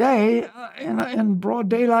middle of the day, in broad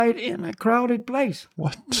daylight, in a crowded place.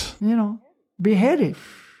 What? You know, beheaded.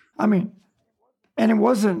 I mean, and it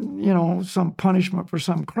wasn't, you know, some punishment for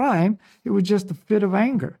some crime. It was just a fit of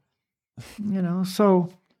anger, you know, so,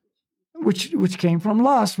 which came from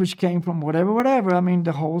lust, which came from whatever. I mean,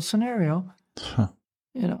 the whole scenario,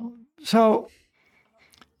 you know, so...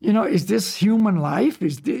 You know, is this human life?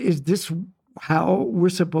 Is this how we're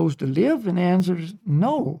supposed to live? And the answer is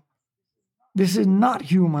no. This is not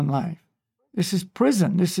human life. This is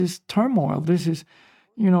prison. This is turmoil. This is,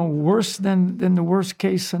 you know, worse than the worst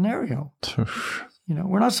case scenario. You know,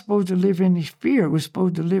 we're not supposed to live in fear. We're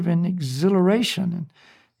supposed to live in exhilaration and,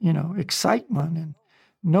 you know, excitement. And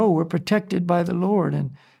no, we're protected by the Lord.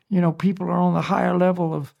 And, you know, people are on the higher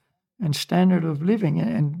level of and standard of living,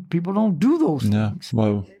 and people don't do those things.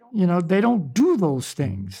 Wow. You know, they don't do those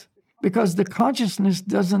things because the consciousness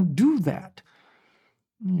doesn't do that,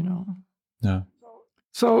 you know. Yeah.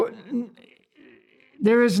 So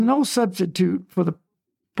there is no substitute for the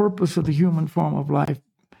purpose of the human form of life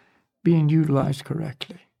being utilized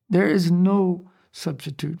correctly. There is no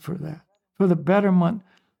substitute for that, for the betterment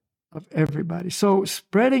of everybody. So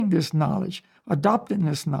spreading this knowledge, adopting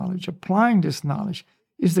this knowledge, applying this knowledge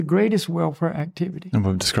is the greatest welfare activity. And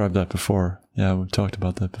we've described that before. Yeah, we've talked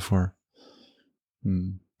about that before.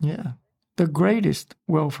 Yeah, the greatest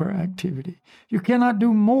welfare activity. You cannot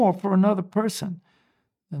do more for another person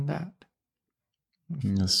than that.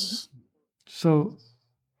 Yes. So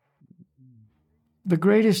the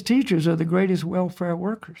greatest teachers are the greatest welfare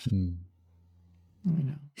workers. You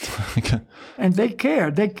know. And they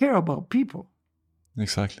care. They care about people.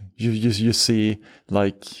 Exactly. You see,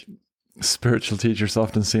 like, spiritual teachers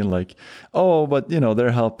often seen like, oh, but, you know,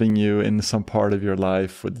 they're helping you in some part of your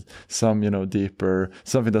life with some, you know, deeper,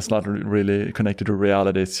 something that's not really connected to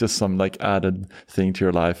reality. It's just some like added thing to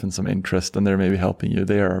your life and some interest, and they're maybe helping you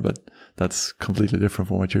there, but that's completely different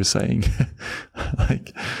from what you're saying.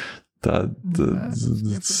 Like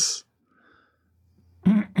that's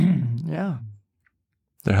yeah.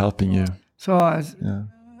 They're helping you. So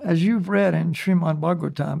as you've read in Srimad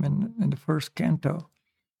Bhagavatam in the first canto,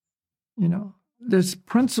 you know, there's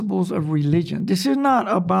principles of religion. This is not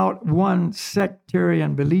about one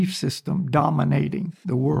sectarian belief system dominating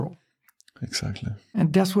the world. Exactly.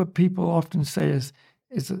 And that's what people often say is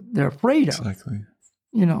they're afraid of. Exactly.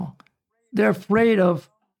 You know, they're afraid of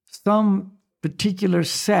some particular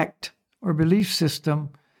sect or belief system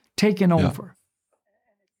taken over.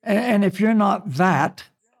 And if you're not that,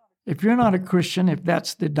 if you're not a Christian, if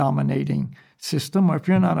that's the dominating system, or if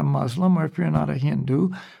you're not a Muslim, or if you're not a Hindu,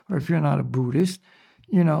 or if you're not a Buddhist,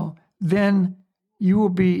 then you will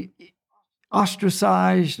be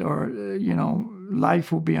ostracized, or,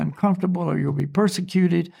 life will be uncomfortable, or you'll be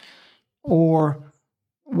persecuted, or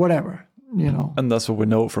whatever, And that's what we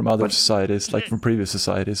know from other societies, like from previous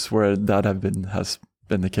societies where that has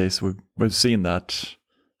been the case. We've seen that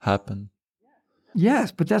happen.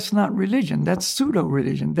 Yes, but that's not religion. That's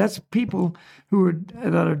pseudo-religion. That's people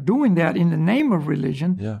that are doing that in the name of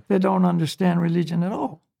religion that don't understand religion at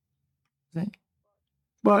all. See?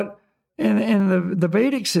 But in the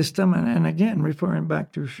Vedic system, and again, referring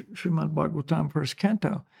back to Srimad Bhagavatam, first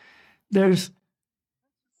canto, there's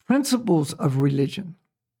principles of religion,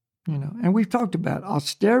 and we've talked about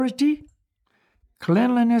austerity,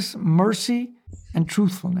 cleanliness, mercy, and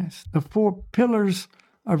truthfulness, the 4 pillars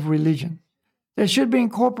of religion. They should be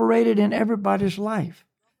incorporated in everybody's life.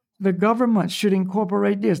 The government should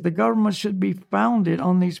incorporate this. The government should be founded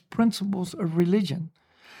on these principles of religion.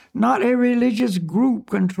 Not a religious group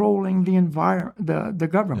controlling the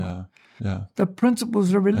government. Yeah. The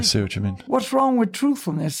principles of religion. I see what you mean. What's wrong with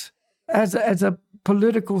truthfulness as a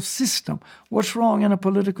political system? What's wrong in a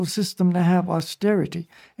political system to have austerity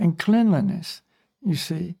and cleanliness, you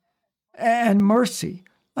see, and mercy?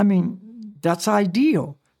 I mean, that's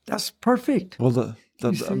ideal. That's perfect. Well,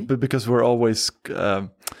 because we're always we're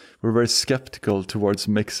very skeptical towards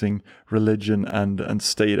mixing religion and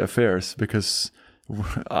state affairs, because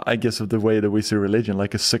I guess of the way that we see religion,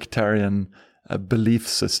 like a sectarian belief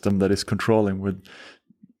system that is controlling with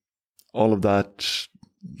all of that,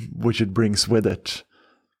 which it brings with it,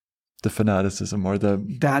 the fanaticism or the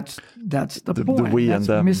that's the point. The we that's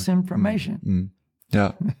and them. Misinformation.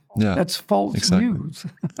 Yeah. That's false news.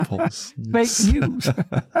 False news. Fake news.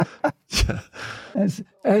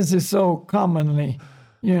 As is so commonly,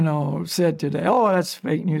 said today. Oh, that's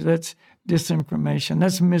fake news. That's disinformation.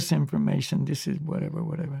 That's misinformation. This is whatever.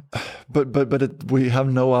 But we have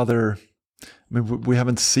no other. I mean, we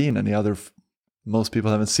haven't seen any other. Most people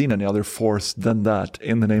haven't seen any other force than that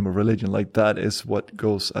in the name of religion. Like, that is what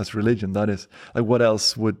goes as religion. That is, like, what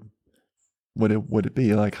else would it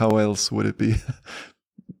be? Like, how else would it be?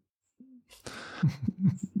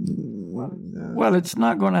 Well, it's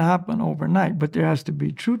not going to happen overnight, but there has to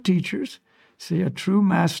be true teachers, a true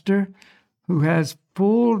master who has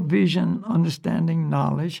full vision, understanding,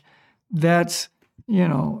 knowledge, that's,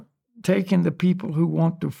 taking the people who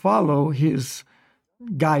want to follow his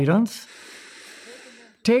guidance,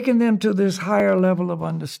 taking them to this higher level of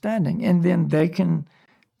understanding, and then they can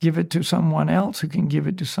give it to someone else who can give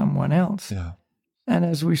it to someone else. Yeah. And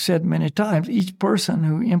as we've said many times, each person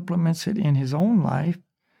who implements it in his own life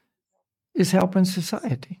is helping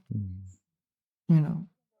society.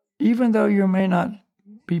 Even though you may not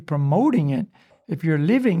be promoting it, if you're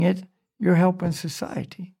living it, you're helping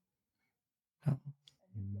society.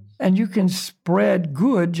 And you can spread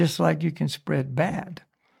good just like you can spread bad.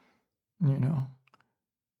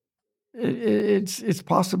 It's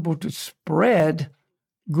possible to spread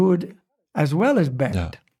good as well as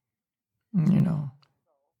bad.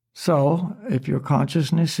 So if your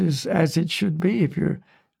consciousness is as it should be, if you're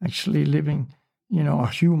actually living, a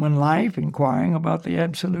human life, inquiring about the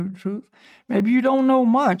absolute truth, maybe you don't know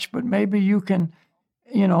much, but maybe you can,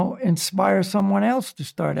 inspire someone else to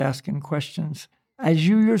start asking questions as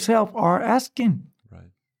you yourself are asking.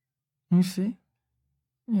 Right. You see?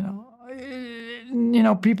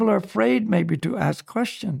 People are afraid maybe to ask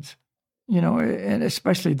questions, and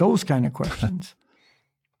especially those kind of questions.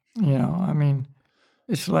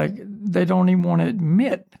 It's like they don't even want to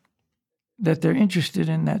admit that they're interested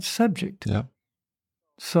in that subject. Yeah.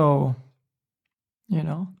 So,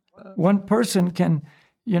 one person can,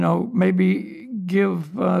 maybe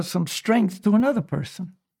give some strength to another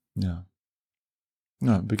person. Yeah.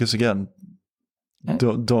 No, because again,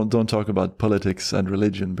 don't talk about politics and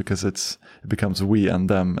religion, because it becomes we and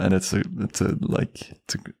them, and it's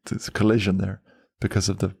a collision there because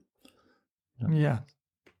of the. Yeah,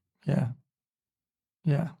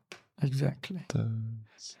 exactly.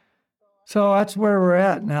 So that's where we're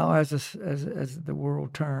at now as the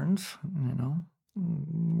world turns,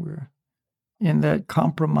 We're in that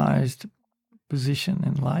compromised position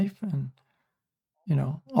in life, and,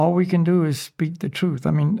 all we can do is speak the truth.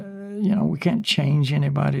 I mean, we can't change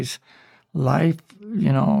anybody's life,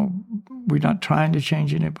 we're not trying to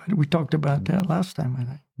change anybody. We talked about that last time, I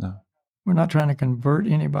think. No. We're not trying to convert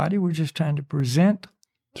anybody. We're just trying to present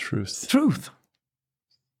truth.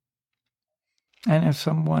 And if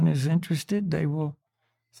someone is interested, they will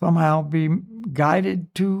somehow be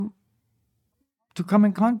guided to come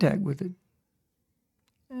in contact with it.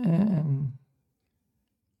 And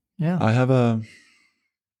yeah. I have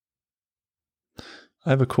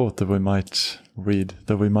a quote that we might read,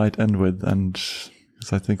 that we might end with, and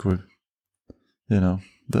because I think we've, you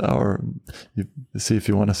see if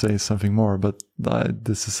you want to say something more, but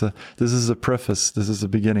this is a preface, this is the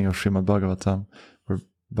beginning of Srimad Bhagavatam, where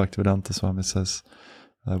Bhaktivedanta Swami says,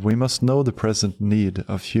 we must know the present need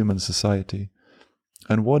of human society.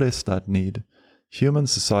 And what is that need? Human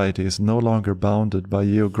society is no longer bounded by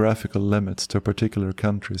geographical limits to particular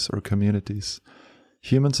countries or communities.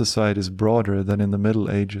 Human society is broader than in the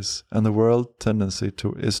Middle Ages, and the world tendency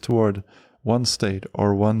is toward one state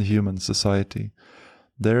or one human society.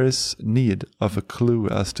 There is need of a clue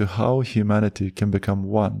as to how humanity can become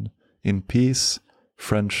one in peace,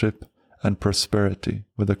 friendship, and prosperity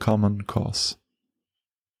with a common cause.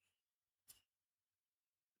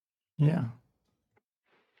 Yeah.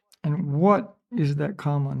 And what is that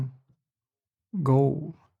common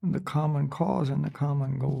goal, the common cause and the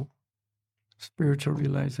common goal? Spiritual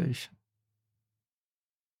realization.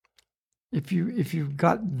 If you've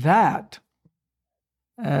got that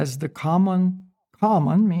as the common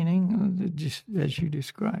meaning, just as you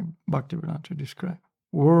described, Bhaktivedanta described,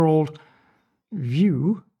 world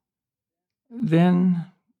view, then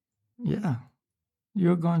yeah,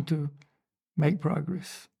 you're going to make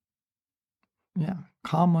progress. Yeah,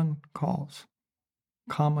 common cause,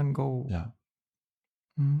 common goal. Yeah.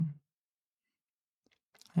 Mm-hmm.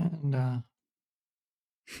 And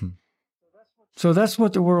so that's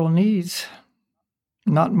what the world needs,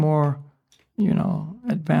 not more,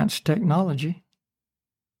 advanced technology.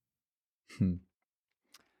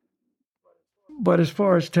 But as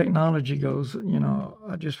far as technology goes,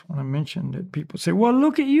 I just want to mention that people say, well,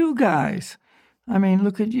 look at you guys. I mean,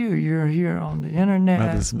 look at you. You're here on the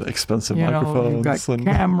internet. This expensive microphones. You've got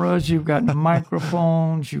cameras, you've got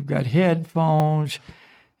microphones, you've got headphones,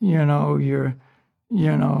 you're,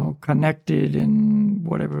 connected in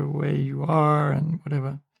whatever way you are and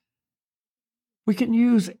whatever. We can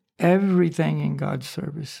use everything in God's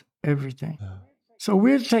service, everything. Yeah. So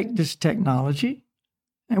we'll take this technology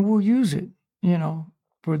and we'll use it,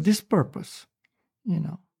 for this purpose.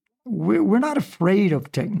 We're not afraid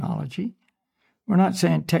of technology. We're not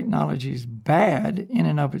saying technology is bad in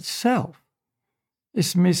and of itself.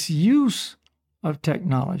 It's misuse of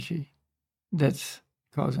technology that's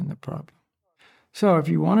causing the problem. So if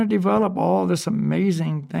you want to develop all this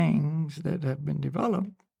amazing things that have been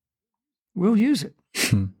developed, we'll use it.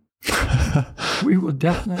 We will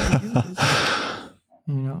definitely use it.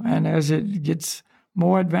 And as it gets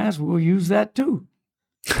more advanced, we'll use that too.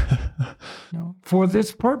 For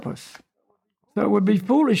this purpose. So it would be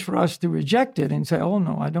foolish for us to reject it and say, oh,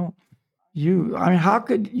 no, I don't. How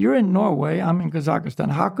could, you're in Norway, I'm in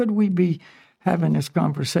Kazakhstan. How could we be having this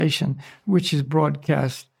conversation, which is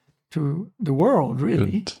broadcast to the world,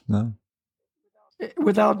 really? No.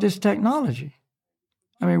 Without this technology.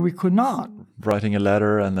 We could not. Writing a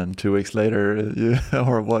letter and then 2 weeks later,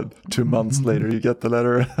 or 2 months later, you get the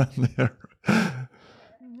letter.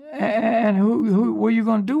 And who what are you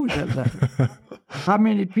going to do with that letter? How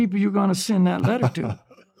many people you going to send that letter to?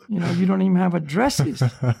 You don't even have addresses.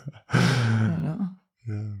 Yeah.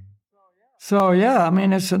 So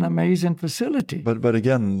it's an amazing facility. But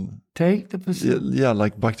again, take the facility. Yeah,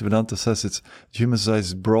 like Bhaktivedanta says, it's human society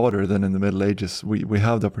is broader than in the Middle Ages. We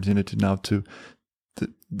have the opportunity now to.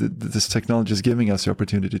 This technology is giving us the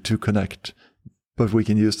opportunity to connect, but we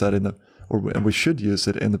can use that and we should use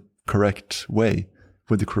it in the correct way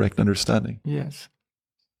with the correct understanding. Yes.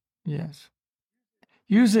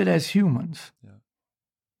 Use it as humans,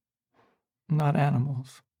 not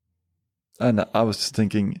animals. And I was just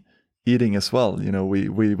thinking, eating as well.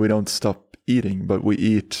 We don't stop eating, but we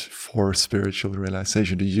eat for spiritual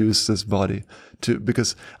realization, to use this body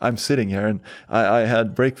because I'm sitting here and I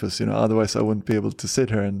had breakfast, otherwise I wouldn't be able to sit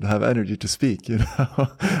here and have energy to speak,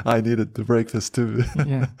 I needed the breakfast too.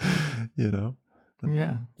 Yeah.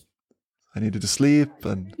 Yeah. I needed to sleep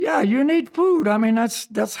and you need food.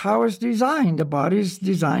 That's how it's designed. The body's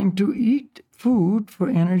designed to eat food for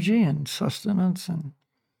energy and sustenance and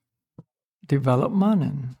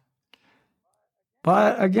development.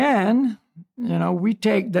 But again, we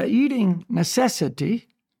take the eating necessity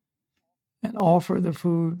and offer the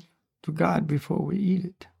food to God before we eat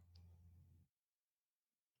it,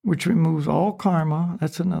 which removes all karma.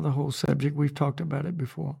 That's another whole subject. We've talked about it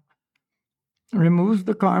before. Removes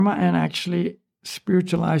the karma and actually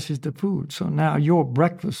spiritualizes the food. So now your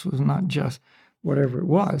breakfast was not just whatever it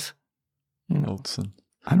was. Oats and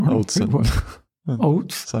I don't know. oats and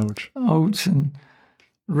oats, sandwich. Oats and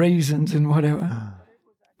raisins and whatever.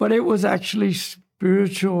 But it was actually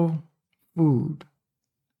spiritual food.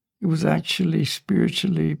 It was actually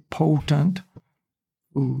spiritually potent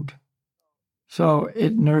food. So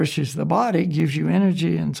it nourishes the body, gives you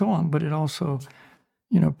energy and so on, but it also,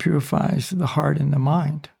 purifies the heart and the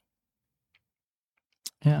mind.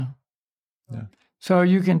 Yeah. So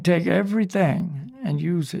you can take everything and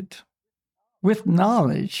use it with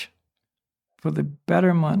knowledge for the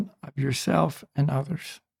betterment of yourself and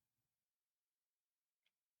others.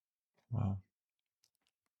 Wow.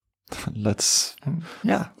 Let's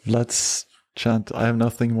chant. I have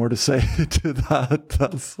nothing more to say to that.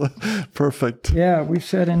 That's perfect. Yeah, we've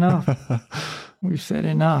said enough. We've said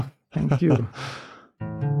enough. Thank you.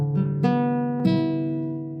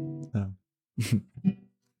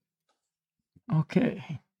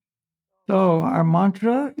 Okay. So our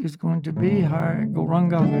mantra is going to be Har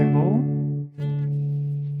Gauranga Vibho.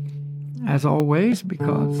 As always,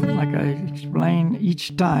 because like I explain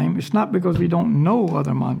each time, it's not because we don't know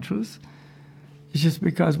other mantras. It's just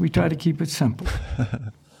because we try to keep it simple.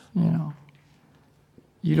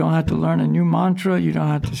 You don't have to learn a new mantra. You don't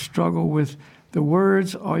have to struggle with the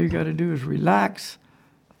words. All you got to do is relax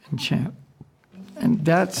and chant. And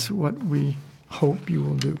that's what we hope you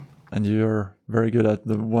will do. And you're very good at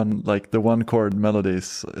the one chord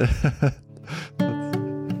melodies.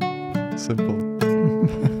 That's simple.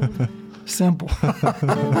 Simple.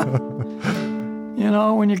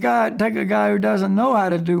 When you take a guy who doesn't know how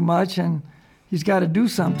to do much and he's got to do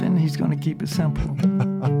something, he's going to keep it simple.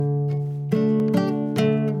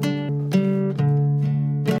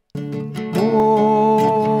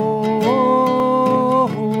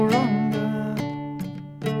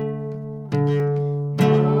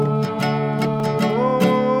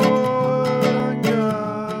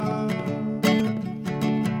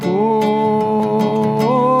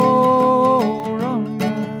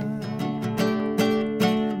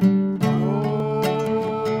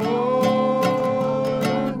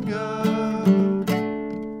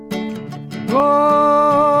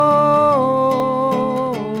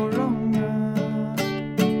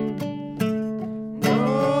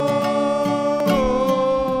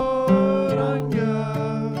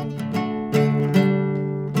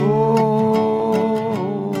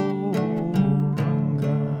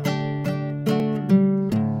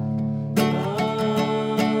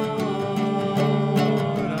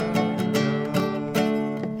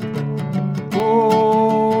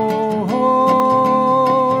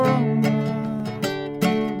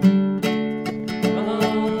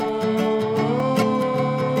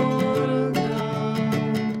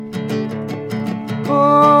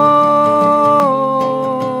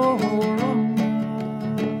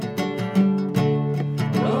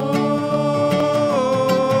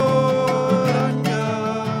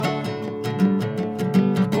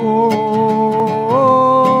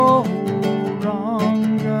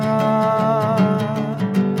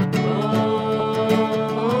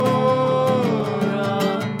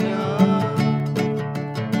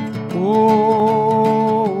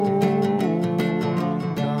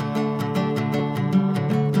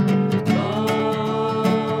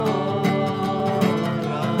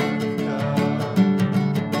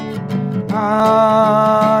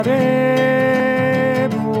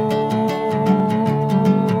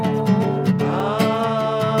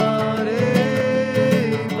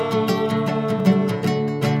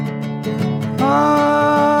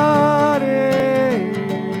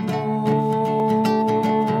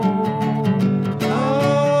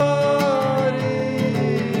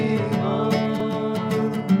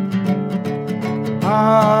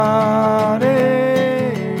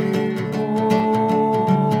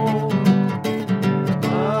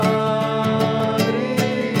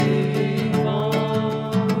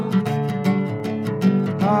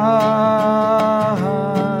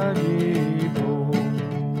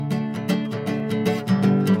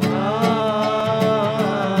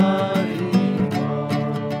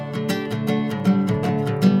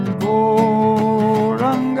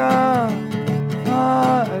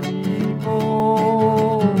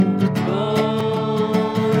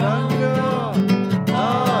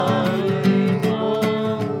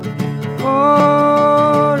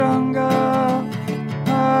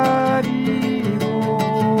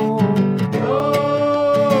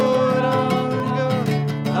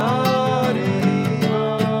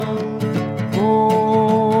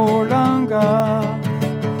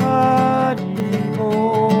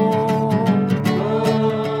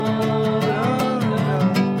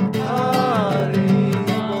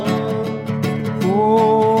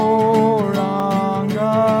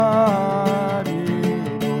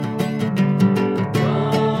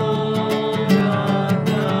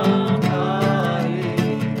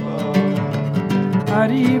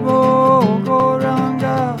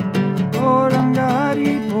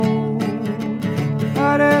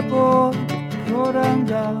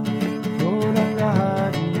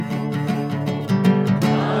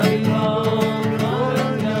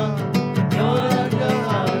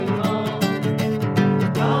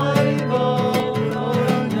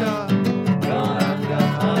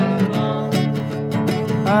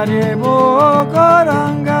 Haribo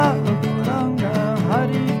Goranga, Goranga,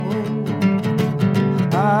 Haribo.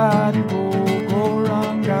 Haribo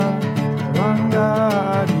Goranga, Goranga,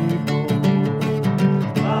 Haribo.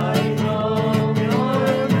 Haribo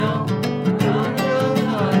Goranga,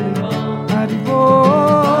 Goranga, Haribo.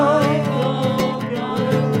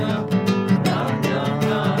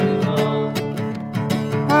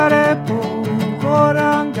 Haribo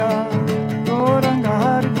Goranga, Goranga,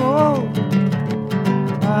 Haribo.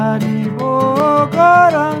 Haribo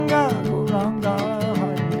Goranga, Goranga,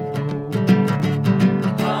 Haribo.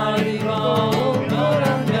 Haribo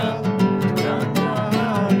Goranga, Goranga,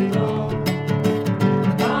 Haribo.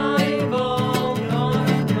 Haribo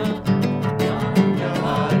Goranga, Goranga,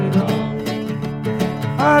 Haribo.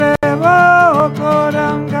 Haribo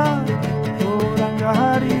Goranga, Goranga,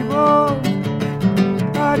 Haribo.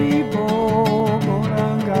 Haribo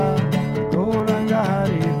Goranga, Goranga,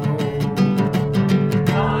 Haribo.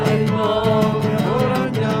 Haribo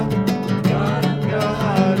Goranga, Goranga, Haribo. Haribo Goranga, Goranga,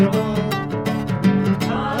 Haribo.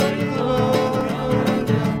 Haribo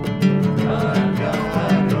Goranga, Goranga,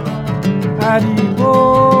 Haribo. Haribo.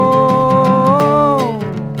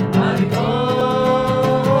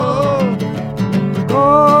 Haribo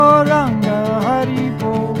Goranga,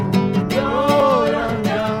 Haribo.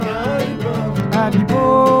 Goranga, Haribo. Haribo.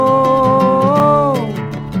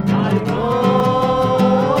 Haribo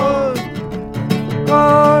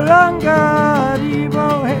Goranga, Haribo.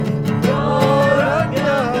 Hey. Goranga,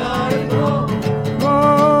 Haribo.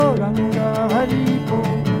 Goranga, Haribo.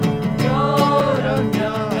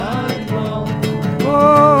 Goranga,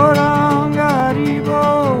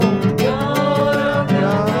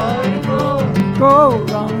 Haribo.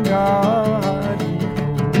 Goranga, Haribo. Goranga, Haribo. Goranga,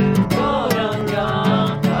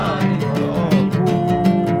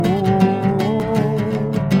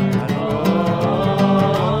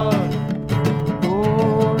 Haribo. Goranga, Haribo.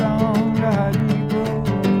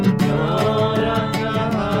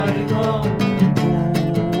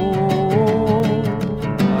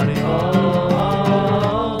 Goranga,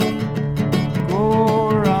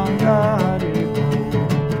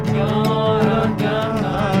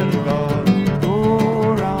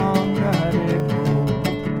 Haribo. Goranga, Haribo. Goranga, Haribo.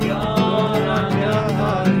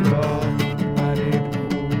 Goranga, Haribo.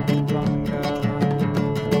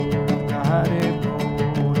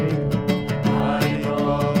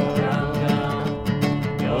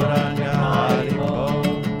 Goranga, Haribo. Goranga,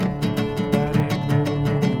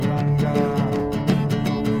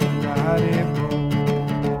 Haribo.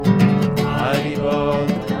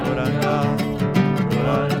 Haribo, Goranga, Goranga, Haribo. Haribo, Goranga, Goranga, Haribo. Haribo, Goranga, Goranga, Haribo. Haribo, Goranga, Goranga,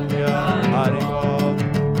 Haribo.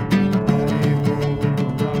 Haribo,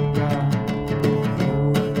 Goranga,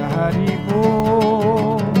 Goranga, Haribo.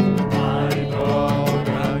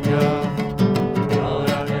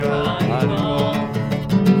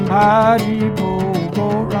 Haribo,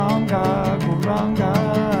 Goranga, Goranga, Haribo. Haribo, Goranga, Goranga,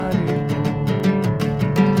 Haribo.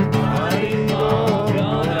 Haribo,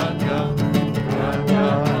 Goranga, Goranga,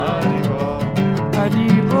 Haribo.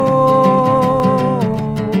 Haribo.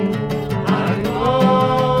 Haribo,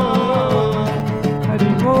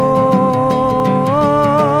 Haribo.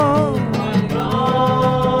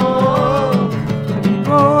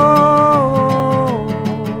 Haribo.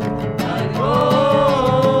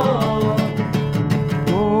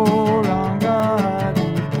 Goranga,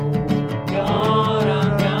 Haribo.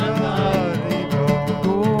 Goranga,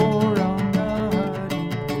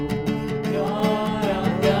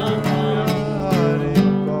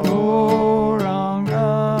 Haribo. Goranga,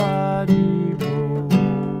 Haribo.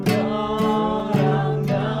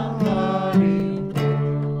 Goranga, Haribo.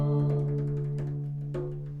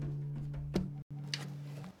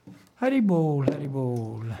 Haribol,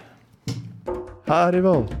 Haribol.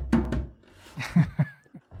 Haribo.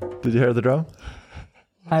 Did you hear the drum?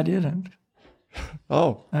 I didn't.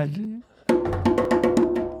 Oh, I did.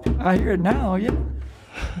 I hear it now, yeah.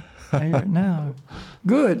 I hear it now.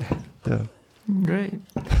 Good. yeah. Great.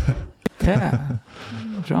 Yeah.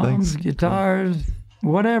 Drums, Thanks. guitars,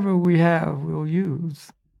 whatever we have, we'll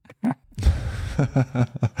use.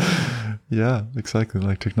 Yeah, exactly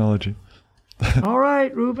like technology. All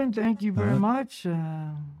right, Ruben, thank you very All much.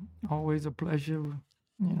 Always a pleasure,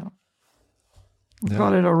 you know. We Yeah.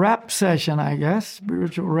 call it a rap session, I guess.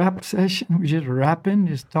 Spiritual rap session. We're just rapping,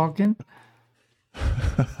 just talking.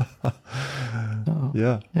 So,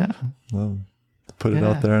 Yeah. yeah. Well, put it Yeah.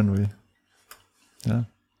 out there and we. Yeah.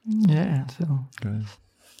 Yeah. So, Great.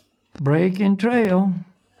 breaking trail.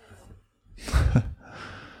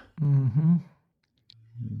 Mm-hmm.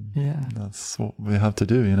 Yeah. That's what we have to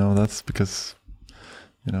do, That's because,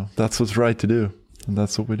 that's what's right to do. And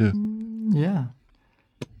that's what we do. Yeah.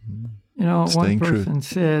 You know, Staying one true. person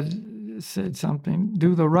said, said something,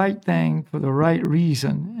 do the right thing for the right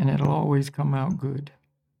reason, and it'll always come out good.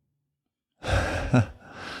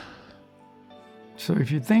 So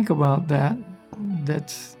if you think about that,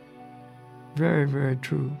 that's very, very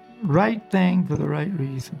true. Right thing for the right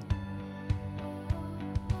reason.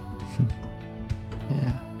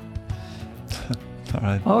 Yeah. All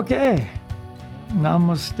right. Okay.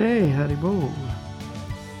 Namaste, Haribol.